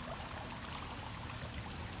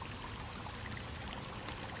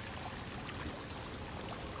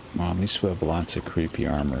 Well, at least we have lots of creepy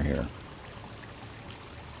armor here.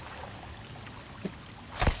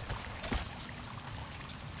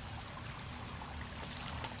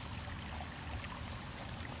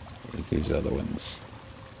 Where's these other ones?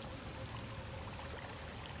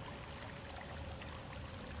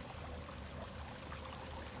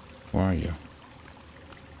 Where are you?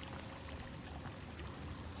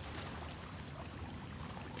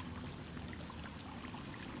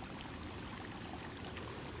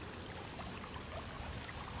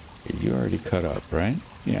 You already cut up, right?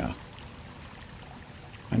 Yeah.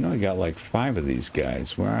 I know I got like 5 of these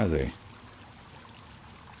guys. Where are they?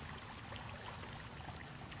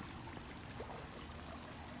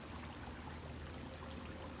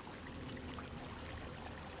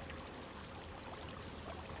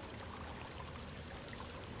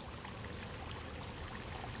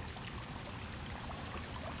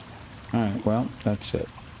 Alright, well, that's it.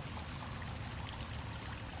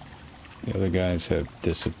 The other guys have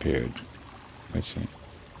disappeared. Let's see.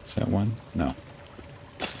 Is that one? No.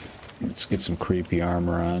 Let's get some creepy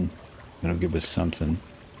armor on. That'll give us something.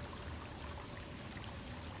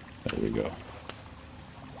 There we go.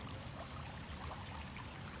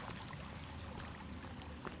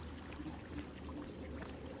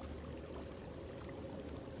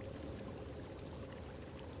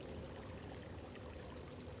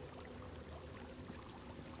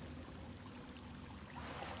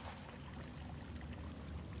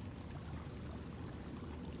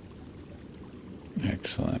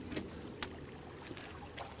 Excellent.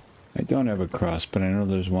 I don't have a cross, but I know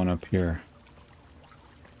there's one up here.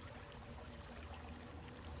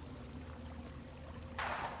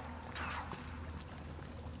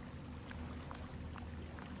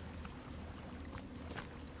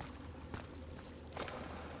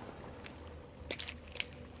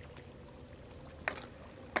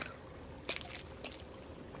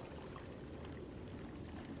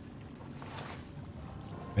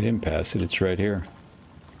 I didn't pass it, it's right here.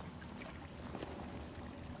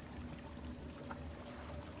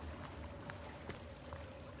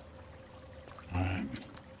 Alright.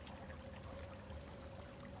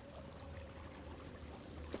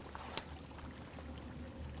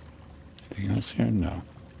 Anything else here? No.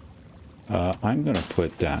 I'm gonna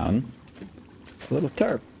put down a little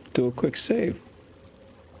tarp, do a quick save.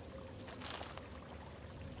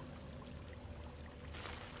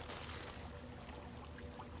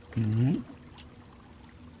 Alright.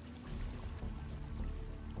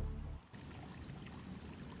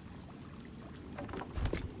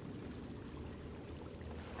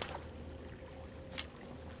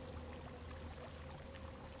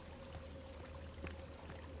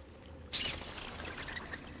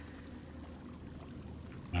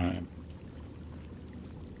 Alright.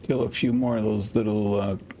 Kill a few more of those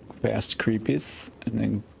little fast creepies and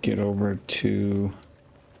then get over to...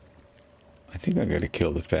 I think I gotta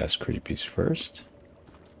kill the fast creepies first.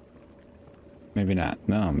 Maybe not.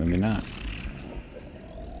 No, maybe not.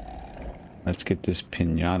 Let's get this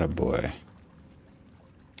pinata boy.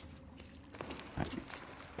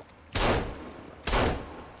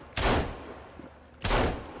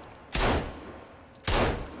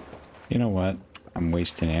 You know what? I'm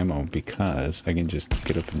wasting ammo because I can just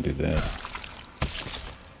get up and do this.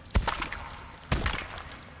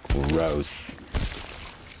 Gross.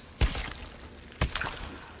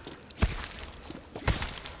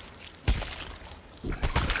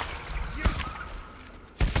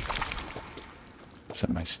 Let's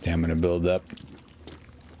let my stamina build up.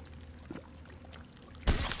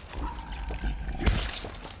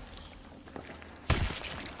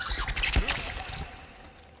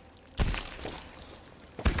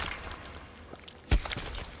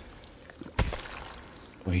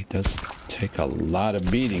 Well, he does take a lot of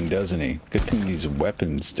beating, doesn't he? Good thing these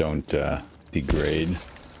weapons don't degrade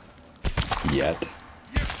yet.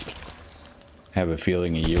 I have a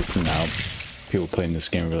feeling a year from now, people playing this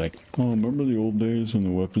game will be like, oh, remember the old days when the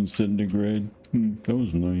weapons didn't degrade? That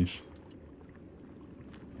was nice.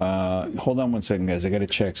 Hold on one second, guys. I gotta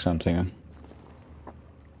check something.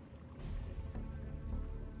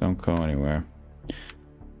 Don't go anywhere.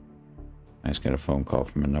 I just got a phone call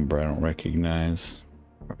from a number I don't recognize.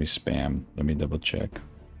 Probably spam. Let me double check.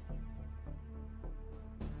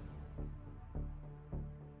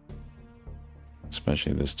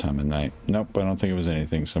 Especially this time of night. Nope, I don't think it was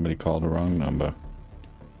anything. Somebody called the wrong number.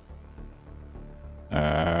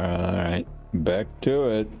 Alright, back to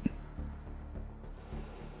it.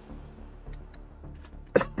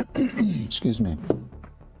 Excuse me.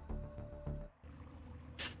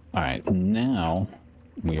 Alright, now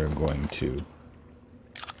we are going to...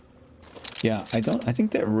 Yeah, I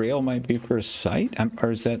think that rail might be for a site, or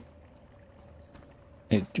is that...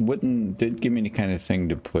 It did give me any kind of thing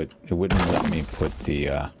to put, it wouldn't let me put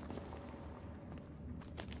the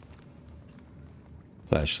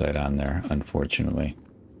flashlight on there, unfortunately.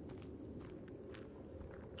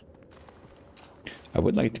 I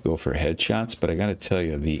would like to go for headshots, but I gotta tell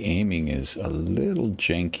you, the aiming is a little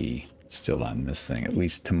janky still on this thing, at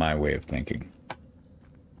least to my way of thinking.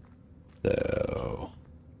 So...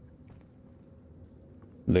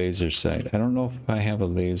 Laser sight. I don't know if I have a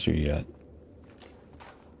laser yet.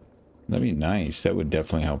 That'd be nice. That would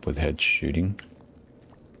definitely help with head shooting.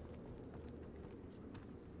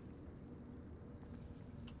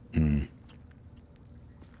 Okay,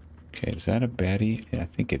 is that a baddie? Yeah, I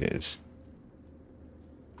think it is.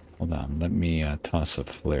 Hold on, let me toss a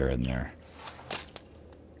flare in there.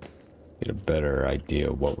 Get a better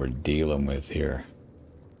idea of what we're dealing with here.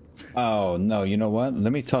 Oh, no, you know what?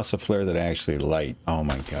 Let me toss a flare that I actually light. Oh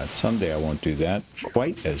my god, someday I won't do that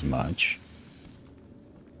quite as much.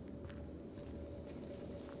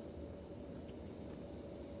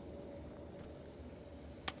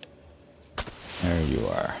 There you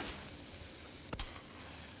are.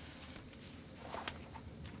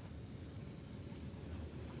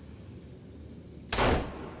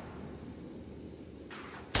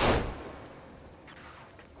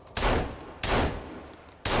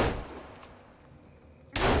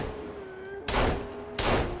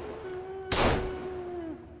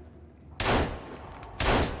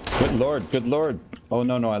 Good lord, good lord. Oh,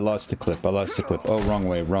 no, I lost the clip. Oh, wrong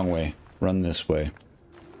way, wrong way. Run this way.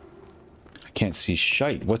 I can't see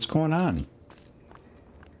shite. What's going on?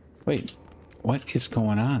 Wait, what is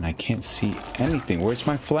going on? I can't see anything. Where's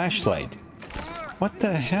my flashlight? What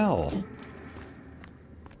the hell?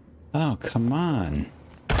 Oh, come on.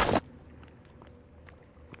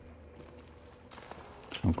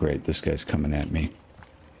 Oh, great. This guy's coming at me.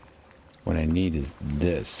 What I need is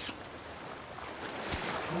this.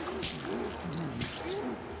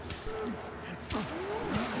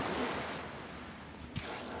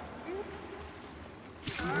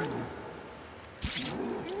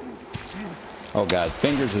 Oh god,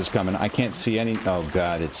 Fingers is coming. I can't see any... Oh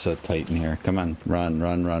god, it's so tight in here. Come on, run,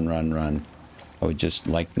 run, run, run, run. I would just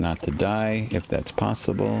like not to die, if that's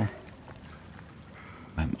possible.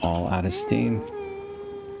 I'm all out of steam.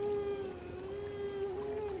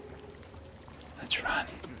 Let's run.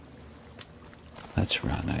 Let's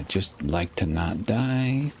run. I'd just like to not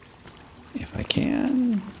die, if I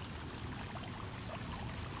can.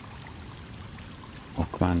 Oh,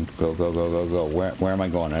 come on. Go, go, go, go, go. Where am I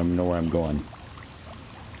going? I don't know where I'm going.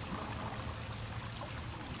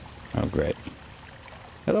 Oh, great.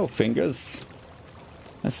 Hello, Fingers.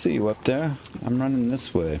 I see you up there. I'm running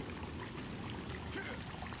this way.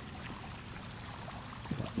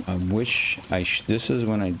 I wish this is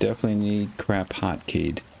when I definitely need crap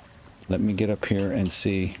hotkeyed. Let me get up here and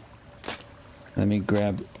see. Let me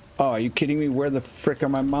grab... Oh, are you kidding me? Where the frick are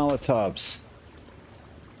my Molotovs?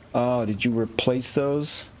 Oh, did you replace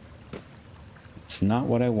those? It's not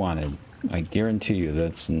what I wanted. I guarantee you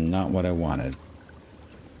that's not what I wanted.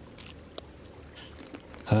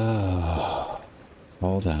 Oh,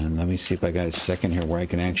 hold on. Let me see if I got a second here where I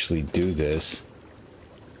can actually do this.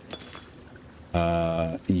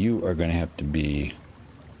 You are going to have to be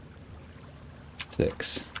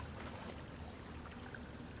 6.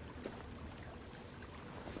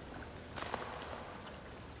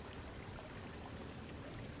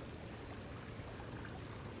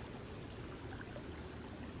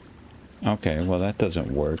 Okay, well that doesn't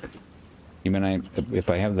work. You mean if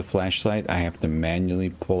I have the flashlight, I have to manually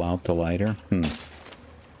pull out the lighter?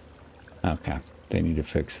 Okay, they need to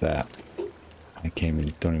fix that. I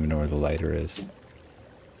don't even know where the lighter is.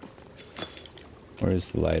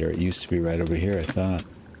 Where's the lighter? It used to be right over here, I thought.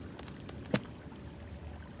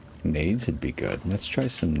 Nades would be good. Let's try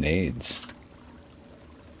some nades.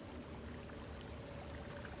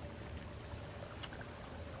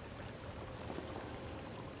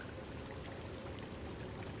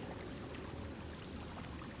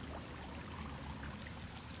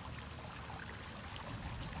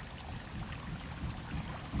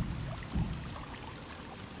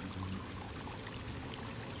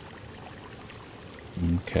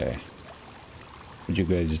 Okay. What'd you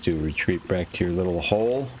guys do? Retreat back to your little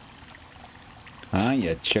hole? Huh,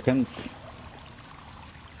 you chickens?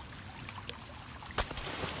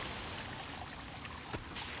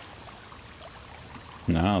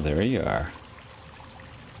 No, there you are.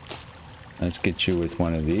 Let's get you with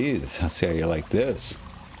one of these. I'll see how you like this.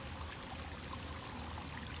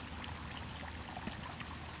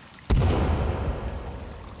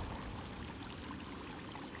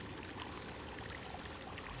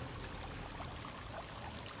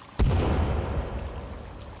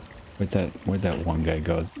 Where'd that one guy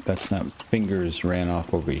go? That's not... Fingers ran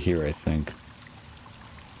off over here, I think.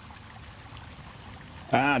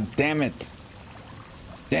 Ah, damn it!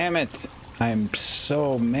 Damn it! I'm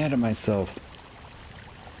so mad at myself.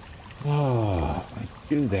 Oh, I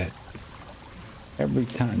do that every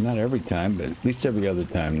time. Not every time, but at least every other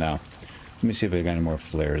time now. Let me see if I got any more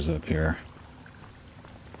flares up here.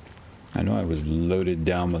 I know I was loaded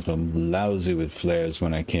down with them, lousy with flares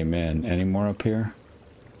when I came in. Any more up here?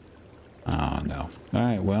 Oh, no.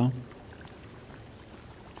 Alright, well.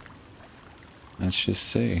 Let's just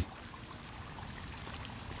see.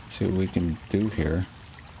 See what we can do here.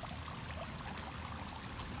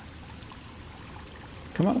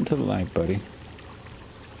 Come out into the light, buddy.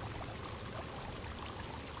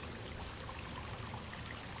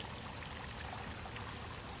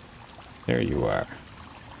 There you are.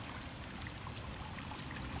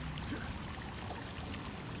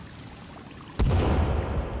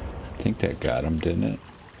 I think that got him, didn't it?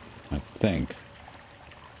 I think.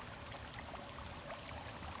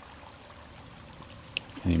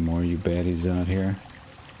 Any more you baddies out here?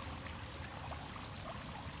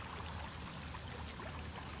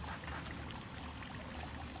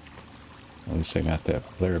 At least I got that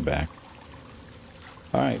flare back.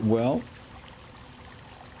 Alright, well.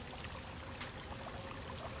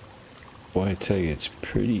 Boy, I tell you, it's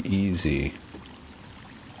pretty easy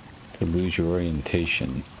to lose your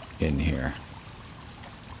orientation in here.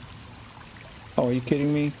 Oh, are you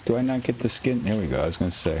kidding me? Do I not get the skin? There we go, I was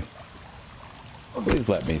going to say. Please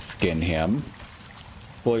let me skin him.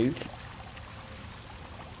 Please.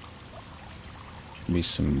 Should be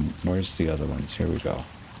some... Where's the other ones? Here we go.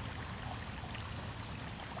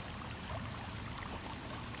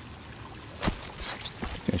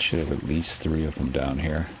 I should have at least 3 of them down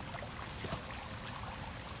here.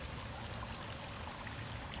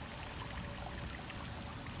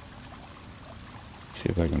 See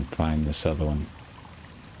if I can find this other one.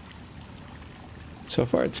 So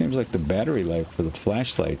far it seems like the battery life for the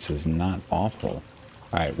flashlights is not awful.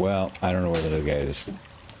 Alright, well, I don't know where the other guy is.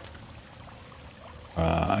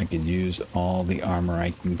 I could use all the armor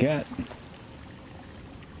I can get.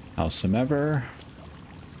 Howsoever,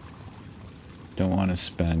 don't want to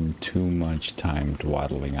spend too much time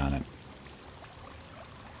dawdling on it.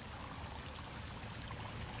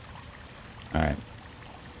 Alright.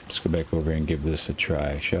 Let's go back over and give this a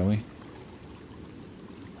try, shall we?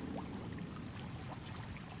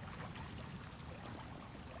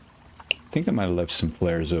 I think I might have left some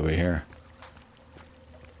flares over here.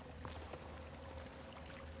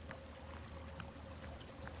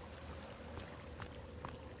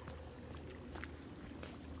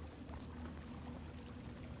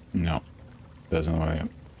 No. Doesn't look like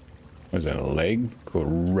it. Was that a leg?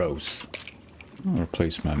 Gross. I'll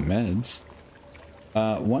replace my meds.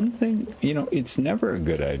 One thing, you know, it's never a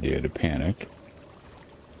good idea to panic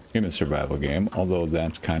in a survival game, although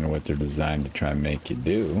that's kind of what they're designed to try and make you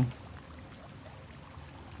do.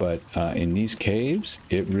 But in these caves,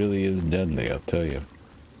 it really is deadly, I'll tell you.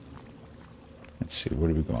 Let's see,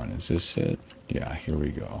 where are we going? Is this it? Yeah, here we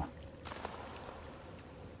go.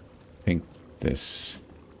 I think this...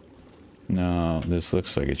 No, this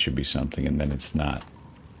looks like it should be something, and then it's not.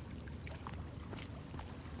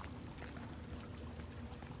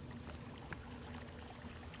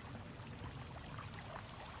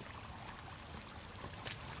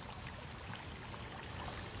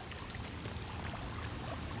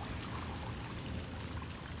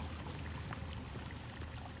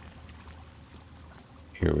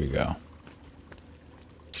 Here we go.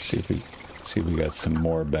 See if we got some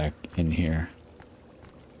more back in here.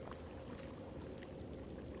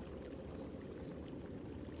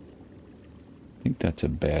 that's a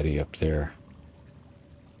baddie up there.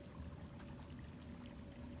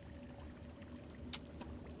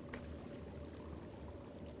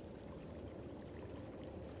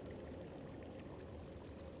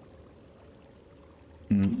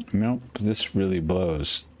 Nope, this really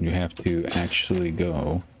blows. You have to actually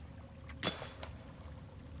go.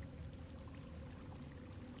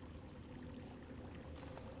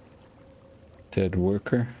 Dead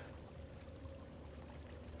worker.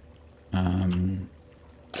 I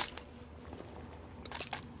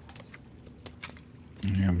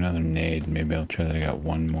have another nade. Maybe I'll try that. I got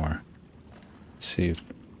one more. Let's see if...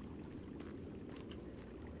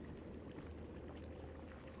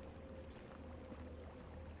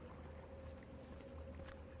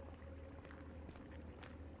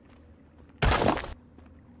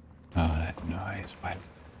 Oh, that noise. Why?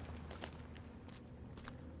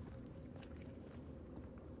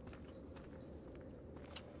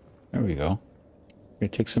 There we go. Here,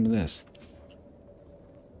 take some of this.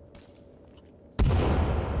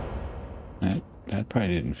 That probably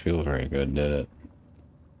didn't feel very good, did it?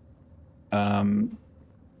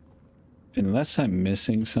 Unless I'm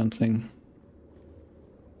missing something.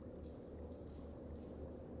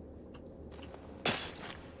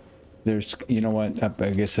 There's, you know what? I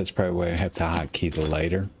guess that's probably why I have to hotkey the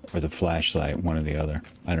lighter or the flashlight, one or the other.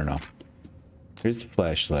 I don't know. Here's the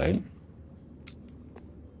flashlight.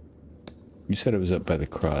 You said it was up by the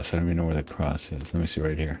cross. I don't even know where the cross is. Let me see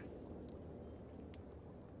right here.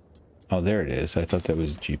 Oh, there it is. I thought that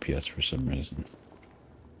was GPS for some reason.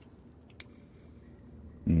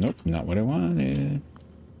 Nope, not what I wanted.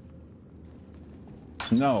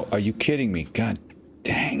 No, are you kidding me? God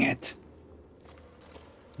dang it.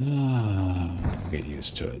 I'll get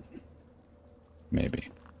used to it. Maybe.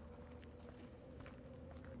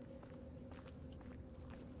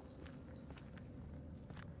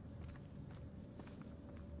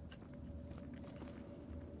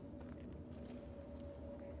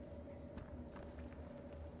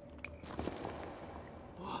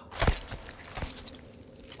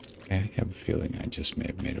 I have a feeling I just may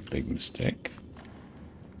have made a big mistake.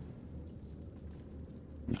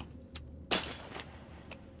 No.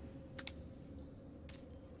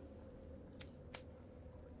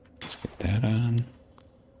 Let's get that on.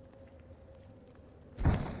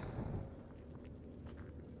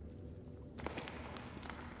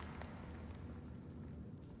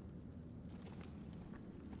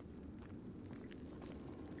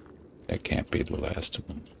 That can't be the last of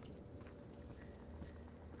them.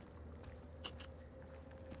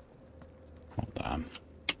 Hold on.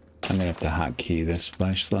 I'm gonna have to hotkey this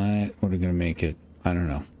flashlight. What are we gonna make it? I don't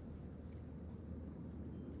know.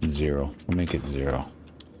 0. We'll make it 0.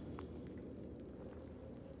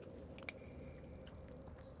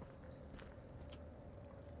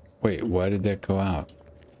 Wait, why did that go out?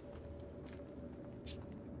 Let's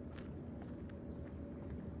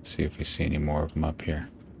see if we see any more of them up here.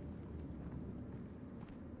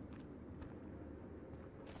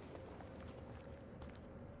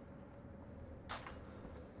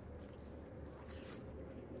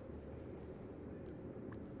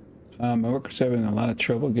 My worker's having a lot of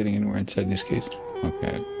trouble getting anywhere inside these cages.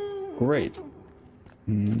 Okay, great.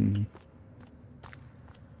 I'm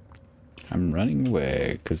running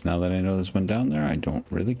away, because now that I know there's one down there, I don't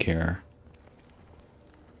really care.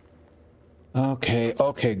 Okay,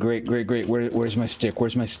 okay, great, great, great. Where's my stick?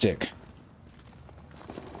 Where's my stick?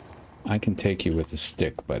 I can take you with a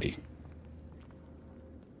stick, buddy.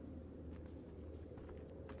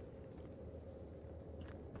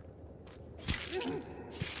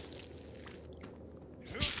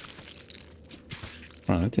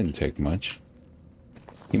 Oh, that didn't take much.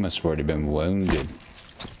 He must have already been wounded.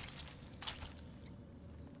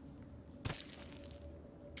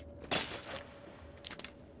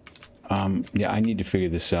 Yeah, I need to figure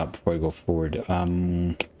this out before I go forward.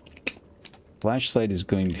 Flashlight is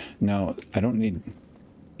going... No, I don't need...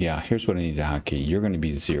 Yeah, here's what I need to hotkey. You're going to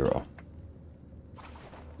be 0.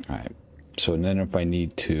 Alright. So then if I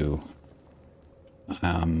need to...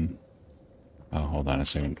 Oh, hold on a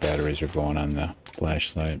second. Batteries are going on the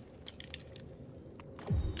flashlight.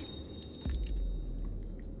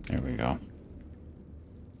 There we go.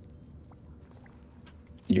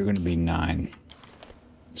 You're going to be 9.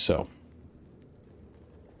 So.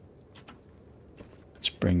 Let's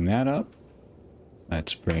bring that up.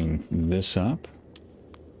 Let's bring this up.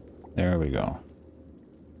 There we go.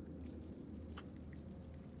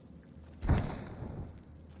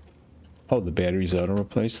 Oh, the battery's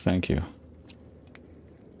auto-replaced? Thank you.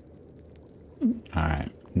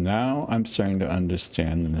 Alright, now I'm starting to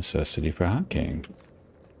understand the necessity for hotkeying.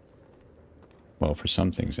 Well, for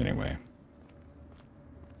some things anyway.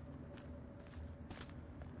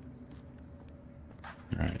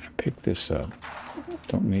 All right, I picked this up.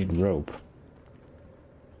 Don't need rope.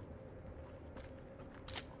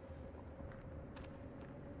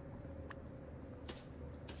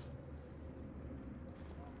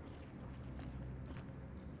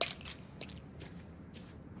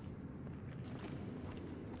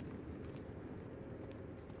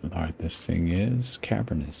 Alright, this thing is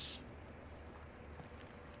cavernous.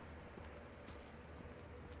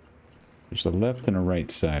 There's a left and a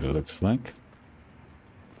right side, it looks like.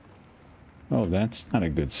 Oh, that's not a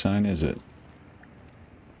good sign, is it?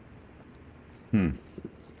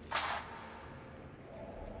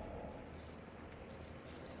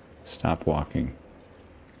 Stop walking.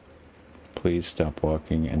 Please stop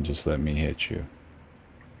walking and just let me hit you.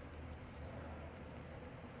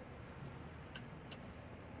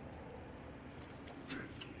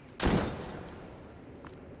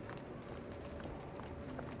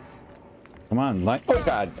 Come on, light. Oh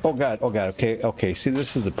god, oh god, oh god. Okay, okay. See,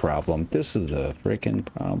 this is the problem. This is the freaking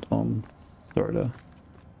problem. Sorta.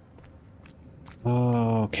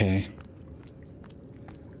 Oh, okay.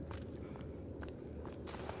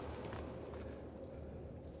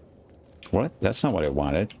 What? That's not what I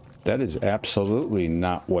wanted. That is absolutely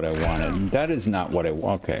not what I wanted. That is not what I...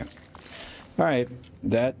 Okay. Alright.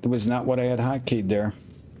 That was not what I had hotkeyed there.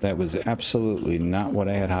 That was absolutely not what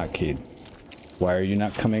I had hotkeyed. Why are you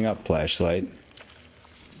not coming up, flashlight?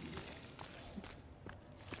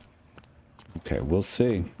 Okay, we'll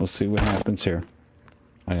see. We'll see what happens here.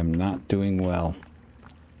 I am not doing well.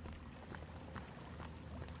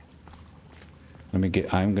 Let me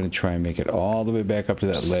get... I'm going to try and make it all the way back up to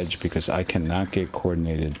that ledge because I cannot get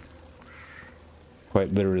coordinated.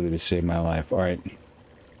 Quite literally to save my life. Alright.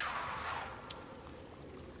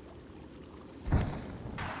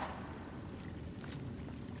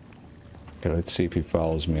 Okay, let's see if he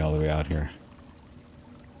follows me all the way out here.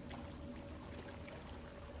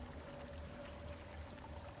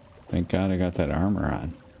 Thank God I got that armor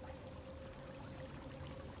on.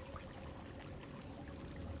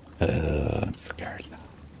 I'm scared now.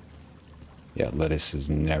 Yeah, Lettuce is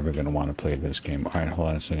never going to want to play this game. Alright, hold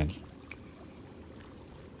on a second.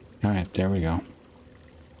 Alright, there we go.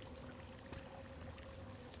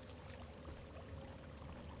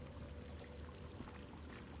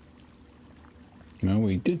 Well,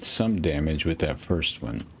 we did some damage with that first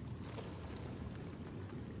one.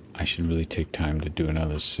 I should really take time to do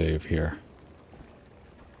another save here.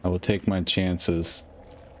 I will take my chances.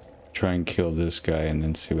 Try and kill this guy and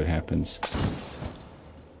then see what happens.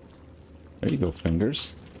 There you go,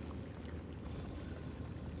 fingers.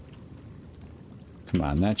 Come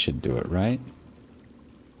on, that should do it, right?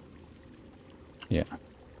 Yeah.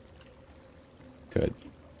 Good.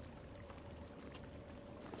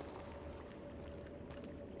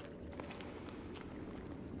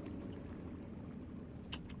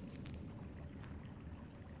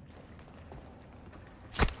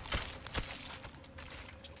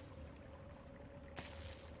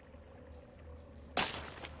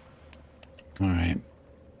 Alright.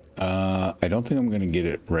 I don't think I'm going to get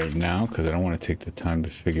it right now because I don't want to take the time to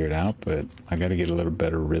figure it out, but I got to get a little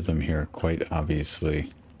better rhythm here, quite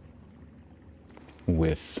obviously,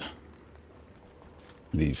 with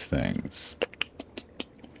these things.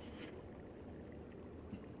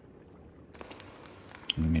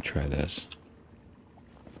 Let me try this.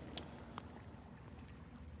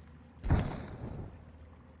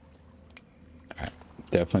 Alright.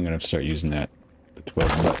 Definitely going to start using that. The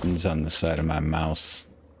 12 buttons on the side of my mouse.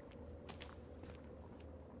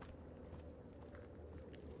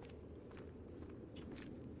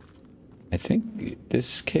 I think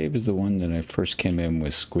this cave is the one that I first came in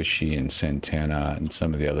with Squishy and Santana and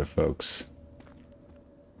some of the other folks.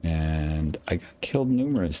 And I got killed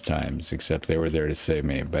numerous times, except they were there to save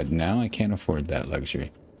me. But now I can't afford that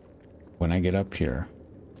luxury. When I get up here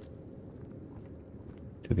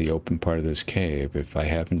to the open part of this cave, if I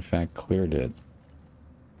have in fact cleared it,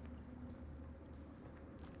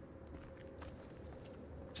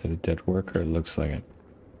 is it a dead worker? It looks like it.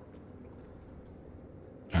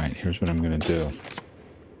 Alright, here's what I'm gonna do.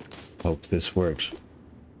 Hope this works.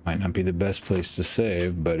 Might not be the best place to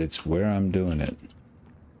save, but it's where I'm doing it.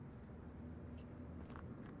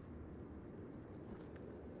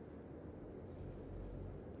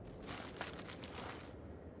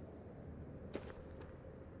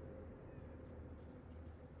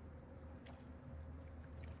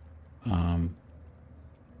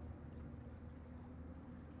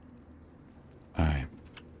 Alright.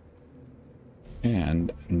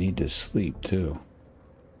 And I need to sleep too.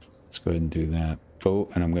 Let's go ahead and do that. Oh,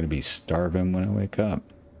 and I'm going to be starving when I wake up.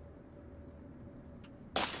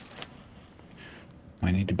 I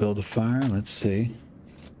need to build a fire. Let's see.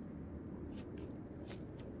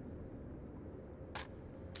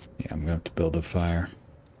 have to build a fire.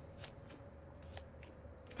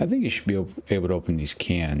 I think you should be able to open these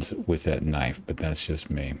cans with that knife, but that's just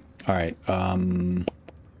me. All right.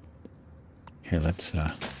 Here, let's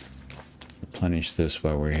replenish this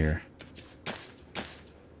while we're here.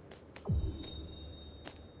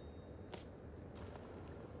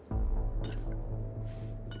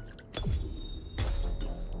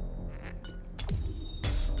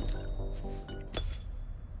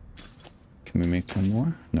 Can we make one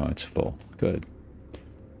more? No, it's full. Good.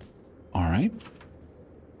 All right.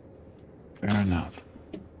 Fair enough.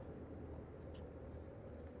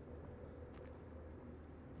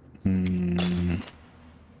 Let's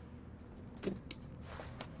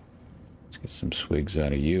get some swigs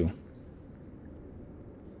out of you.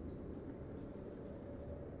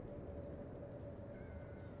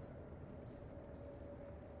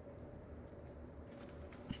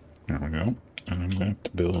 There we go. And I'm going to have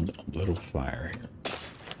to build a little fire here.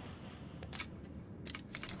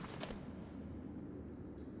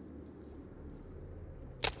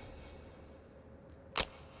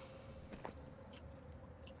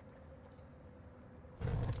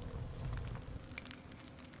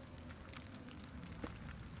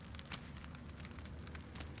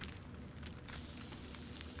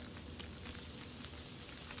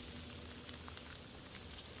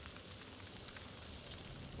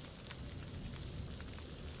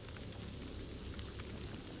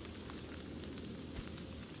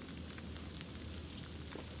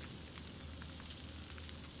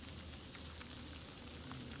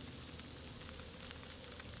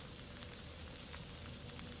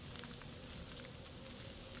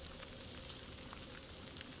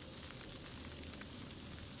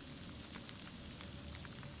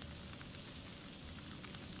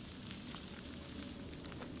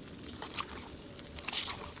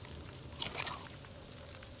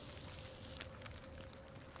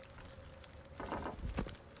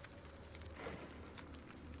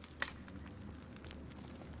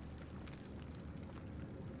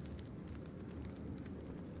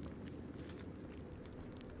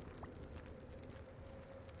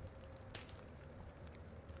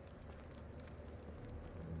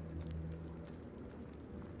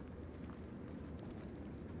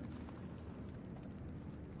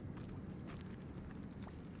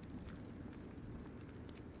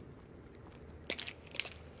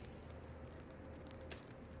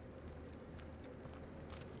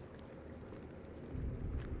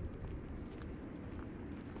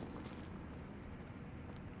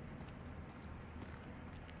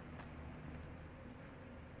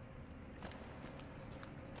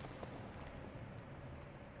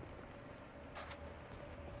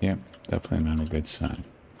 Yep, definitely not a good sign.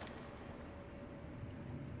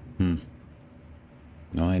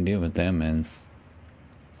 No idea what that means.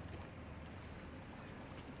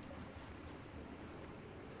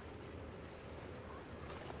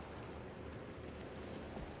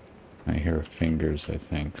 I hear fingers, I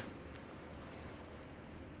think.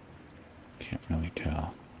 Can't really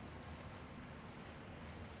tell.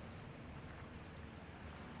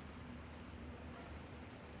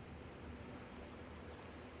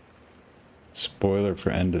 Spoiler for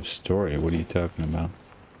end of story. What are you talking about?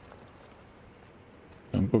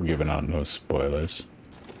 Don't go giving out no spoilers.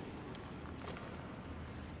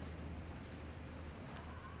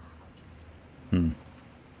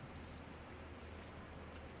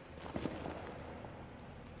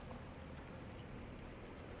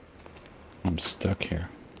 I'm stuck here.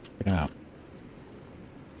 Get out.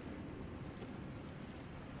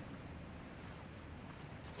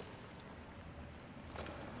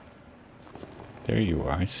 There you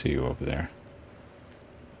are. I see you over there.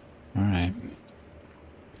 All right.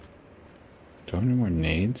 Do I have any more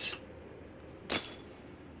nades?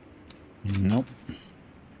 Nope.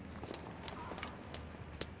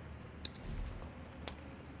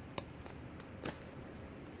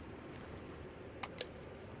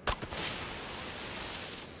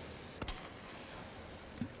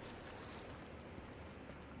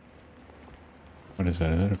 What is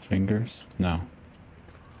that? Is that fingers? No.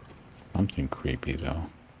 Something creepy though.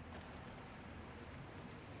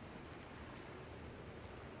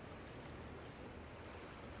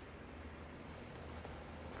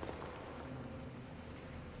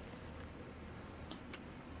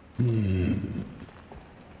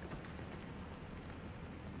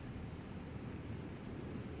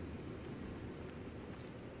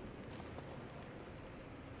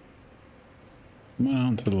 Come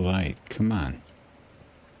on to the light. Come on.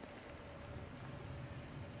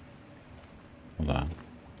 Hold on.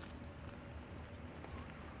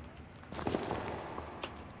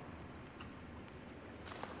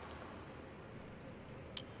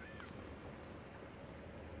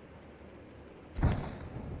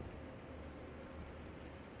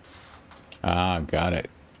 Ah, got it.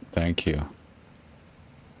 Thank you.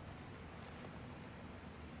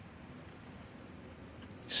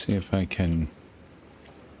 See if I can...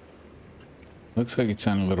 Looks like it's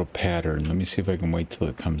on a little pattern. Let me see if I can wait till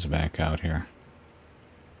it comes back out here.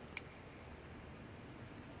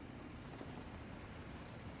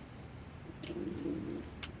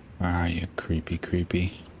 Where are you, creepy,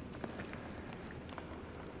 creepy?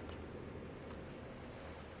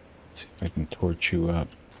 See if I can torch you up.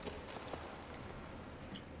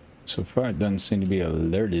 So far it doesn't seem to be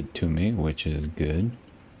alerted to me, which is good.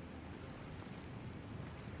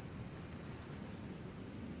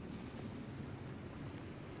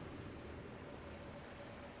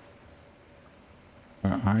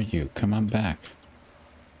 Where are you? Come on back.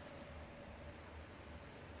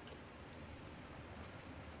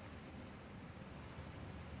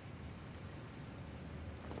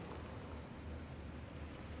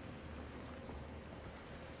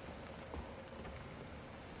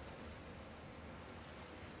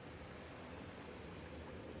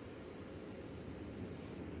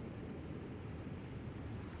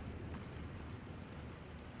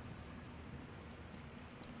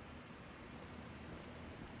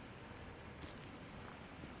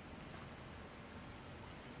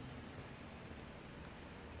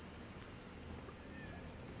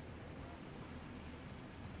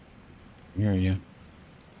 Here you.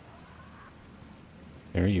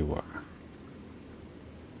 There you are.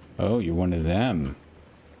 Oh, you're one of them.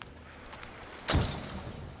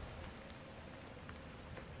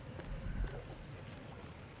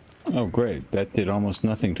 Oh, great. That did almost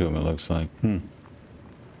nothing to him, it looks like.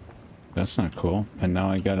 That's not cool. And now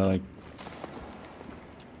I gotta, like,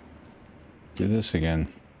 do this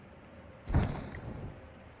again.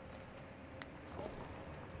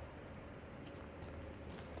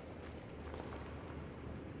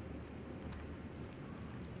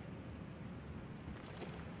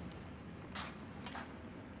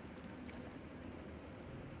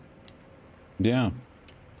 Yeah.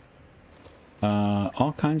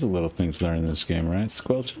 All kinds of little things learned in this game, right?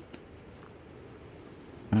 Squelch?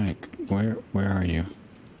 Alright, where are you?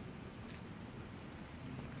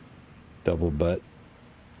 Double butt.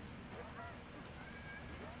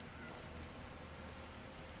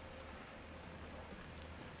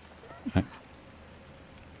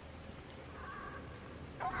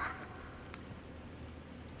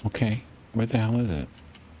 Okay, where the hell is it?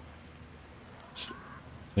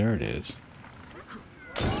 There it is.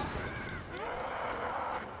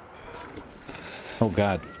 Oh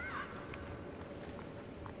God.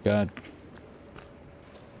 God.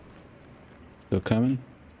 Still coming?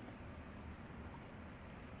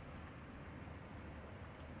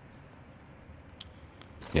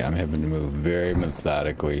 Yeah, I'm having to move very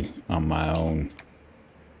methodically on my own.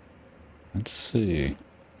 Let's see.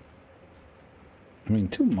 I mean,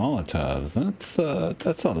 2 Molotovs,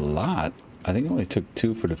 that's a lot. I think I only took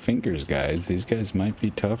 2 for the fingers guys. These guys might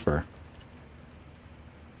be tougher.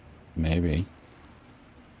 Maybe.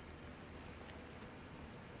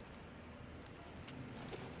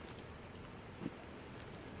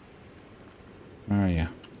 Where are you?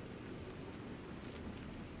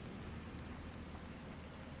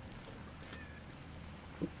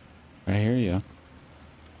 I hear you.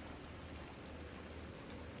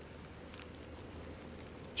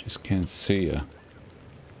 Just can't see you.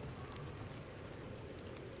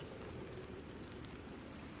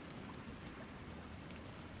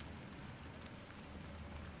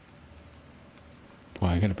 Boy,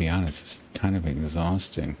 I gotta be honest, it's kind of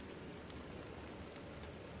exhausting.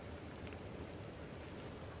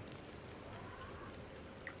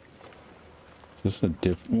 Is this a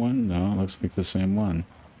different one? No, it looks like the same one.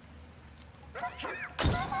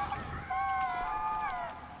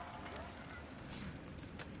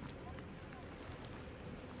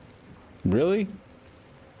 Really?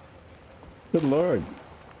 Good Lord.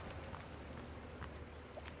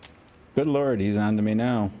 Good Lord, he's on to me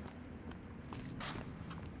now.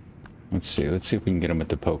 Let's see if we can get him with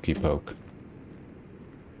the pokey poke.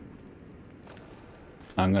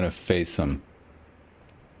 I'm gonna face him.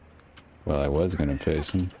 Well, I was gonna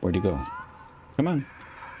face him. Where'd he go? Come on.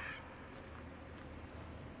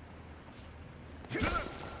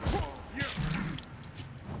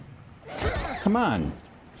 Come on.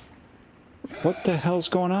 What the hell's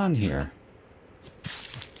going on here?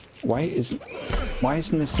 Why isn't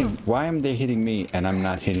this thing, why am they hitting me and I'm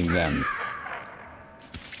not hitting them?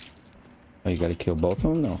 Oh, you gotta kill both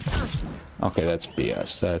of them? No. Okay, that's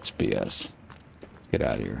BS. That's BS. Let's get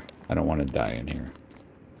out of here. I don't want to die in here.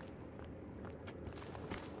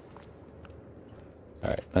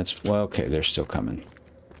 Alright, well, okay, they're still coming.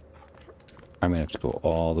 I'm gonna have to go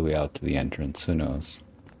all the way out to the entrance. Who knows?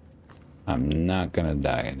 I'm not gonna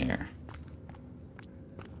die in here.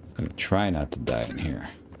 I'm gonna try not to die in here.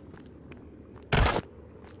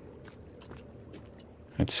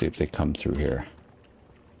 Let's see if they come through here.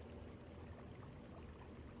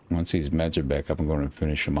 Once these meds are back up, I'm going to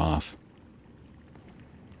finish them off.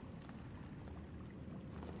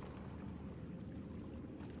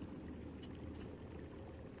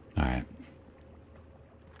 Alright.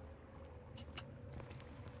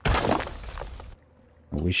 I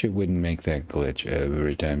wish it wouldn't make that glitch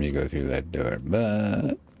every time you go through that door,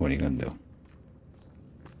 but what are you going to do?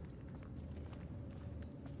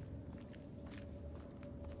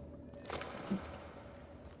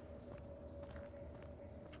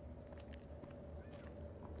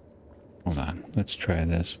 Hold on. Let's try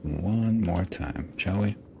this one more time, shall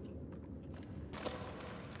we?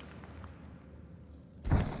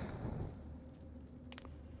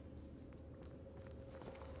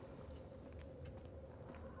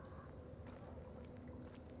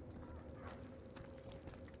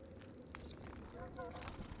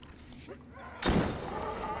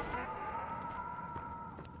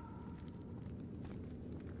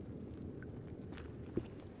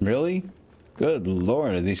 Really? Good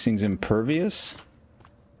Lord, are these things impervious?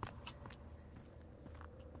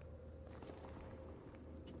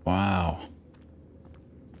 Wow.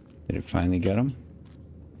 Did it finally get him?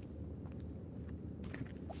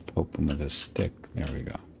 Poke him with a stick. There we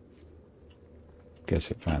go.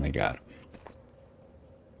 Guess it finally got him.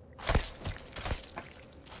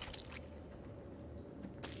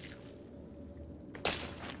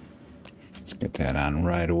 Let's get that on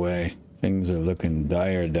right away. Things are looking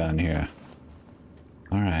dire down here.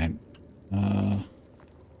 Alright.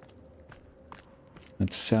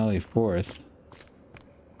 Let's sally forth.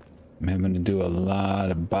 I'm having to do a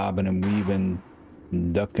lot of bobbing and weaving,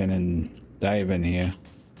 and ducking and diving here.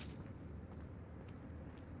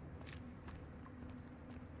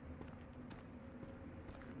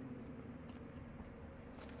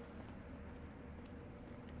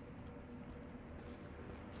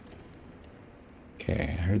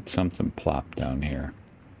 Okay, I heard something plop down here.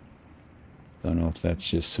 Don't know if that's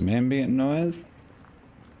just some ambient noise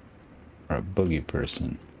or a boogie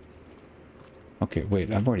person. Okay,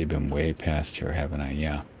 wait, I've already been way past here, haven't I?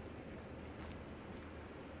 Yeah.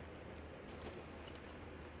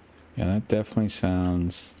 Yeah, that definitely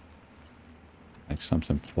sounds like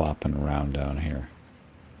something flopping around down here.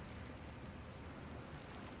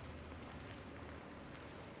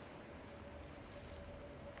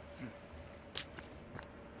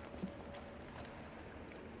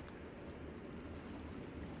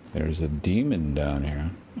 There's a demon down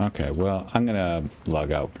here. Okay, well, I'm gonna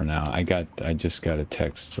log out for now. I just got a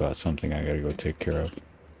text about something I gotta go take care of.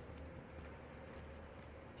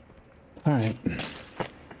 All right.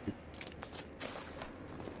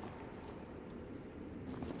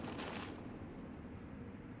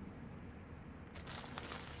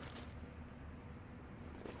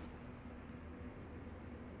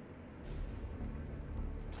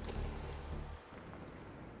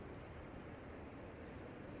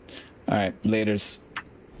 All right, laters.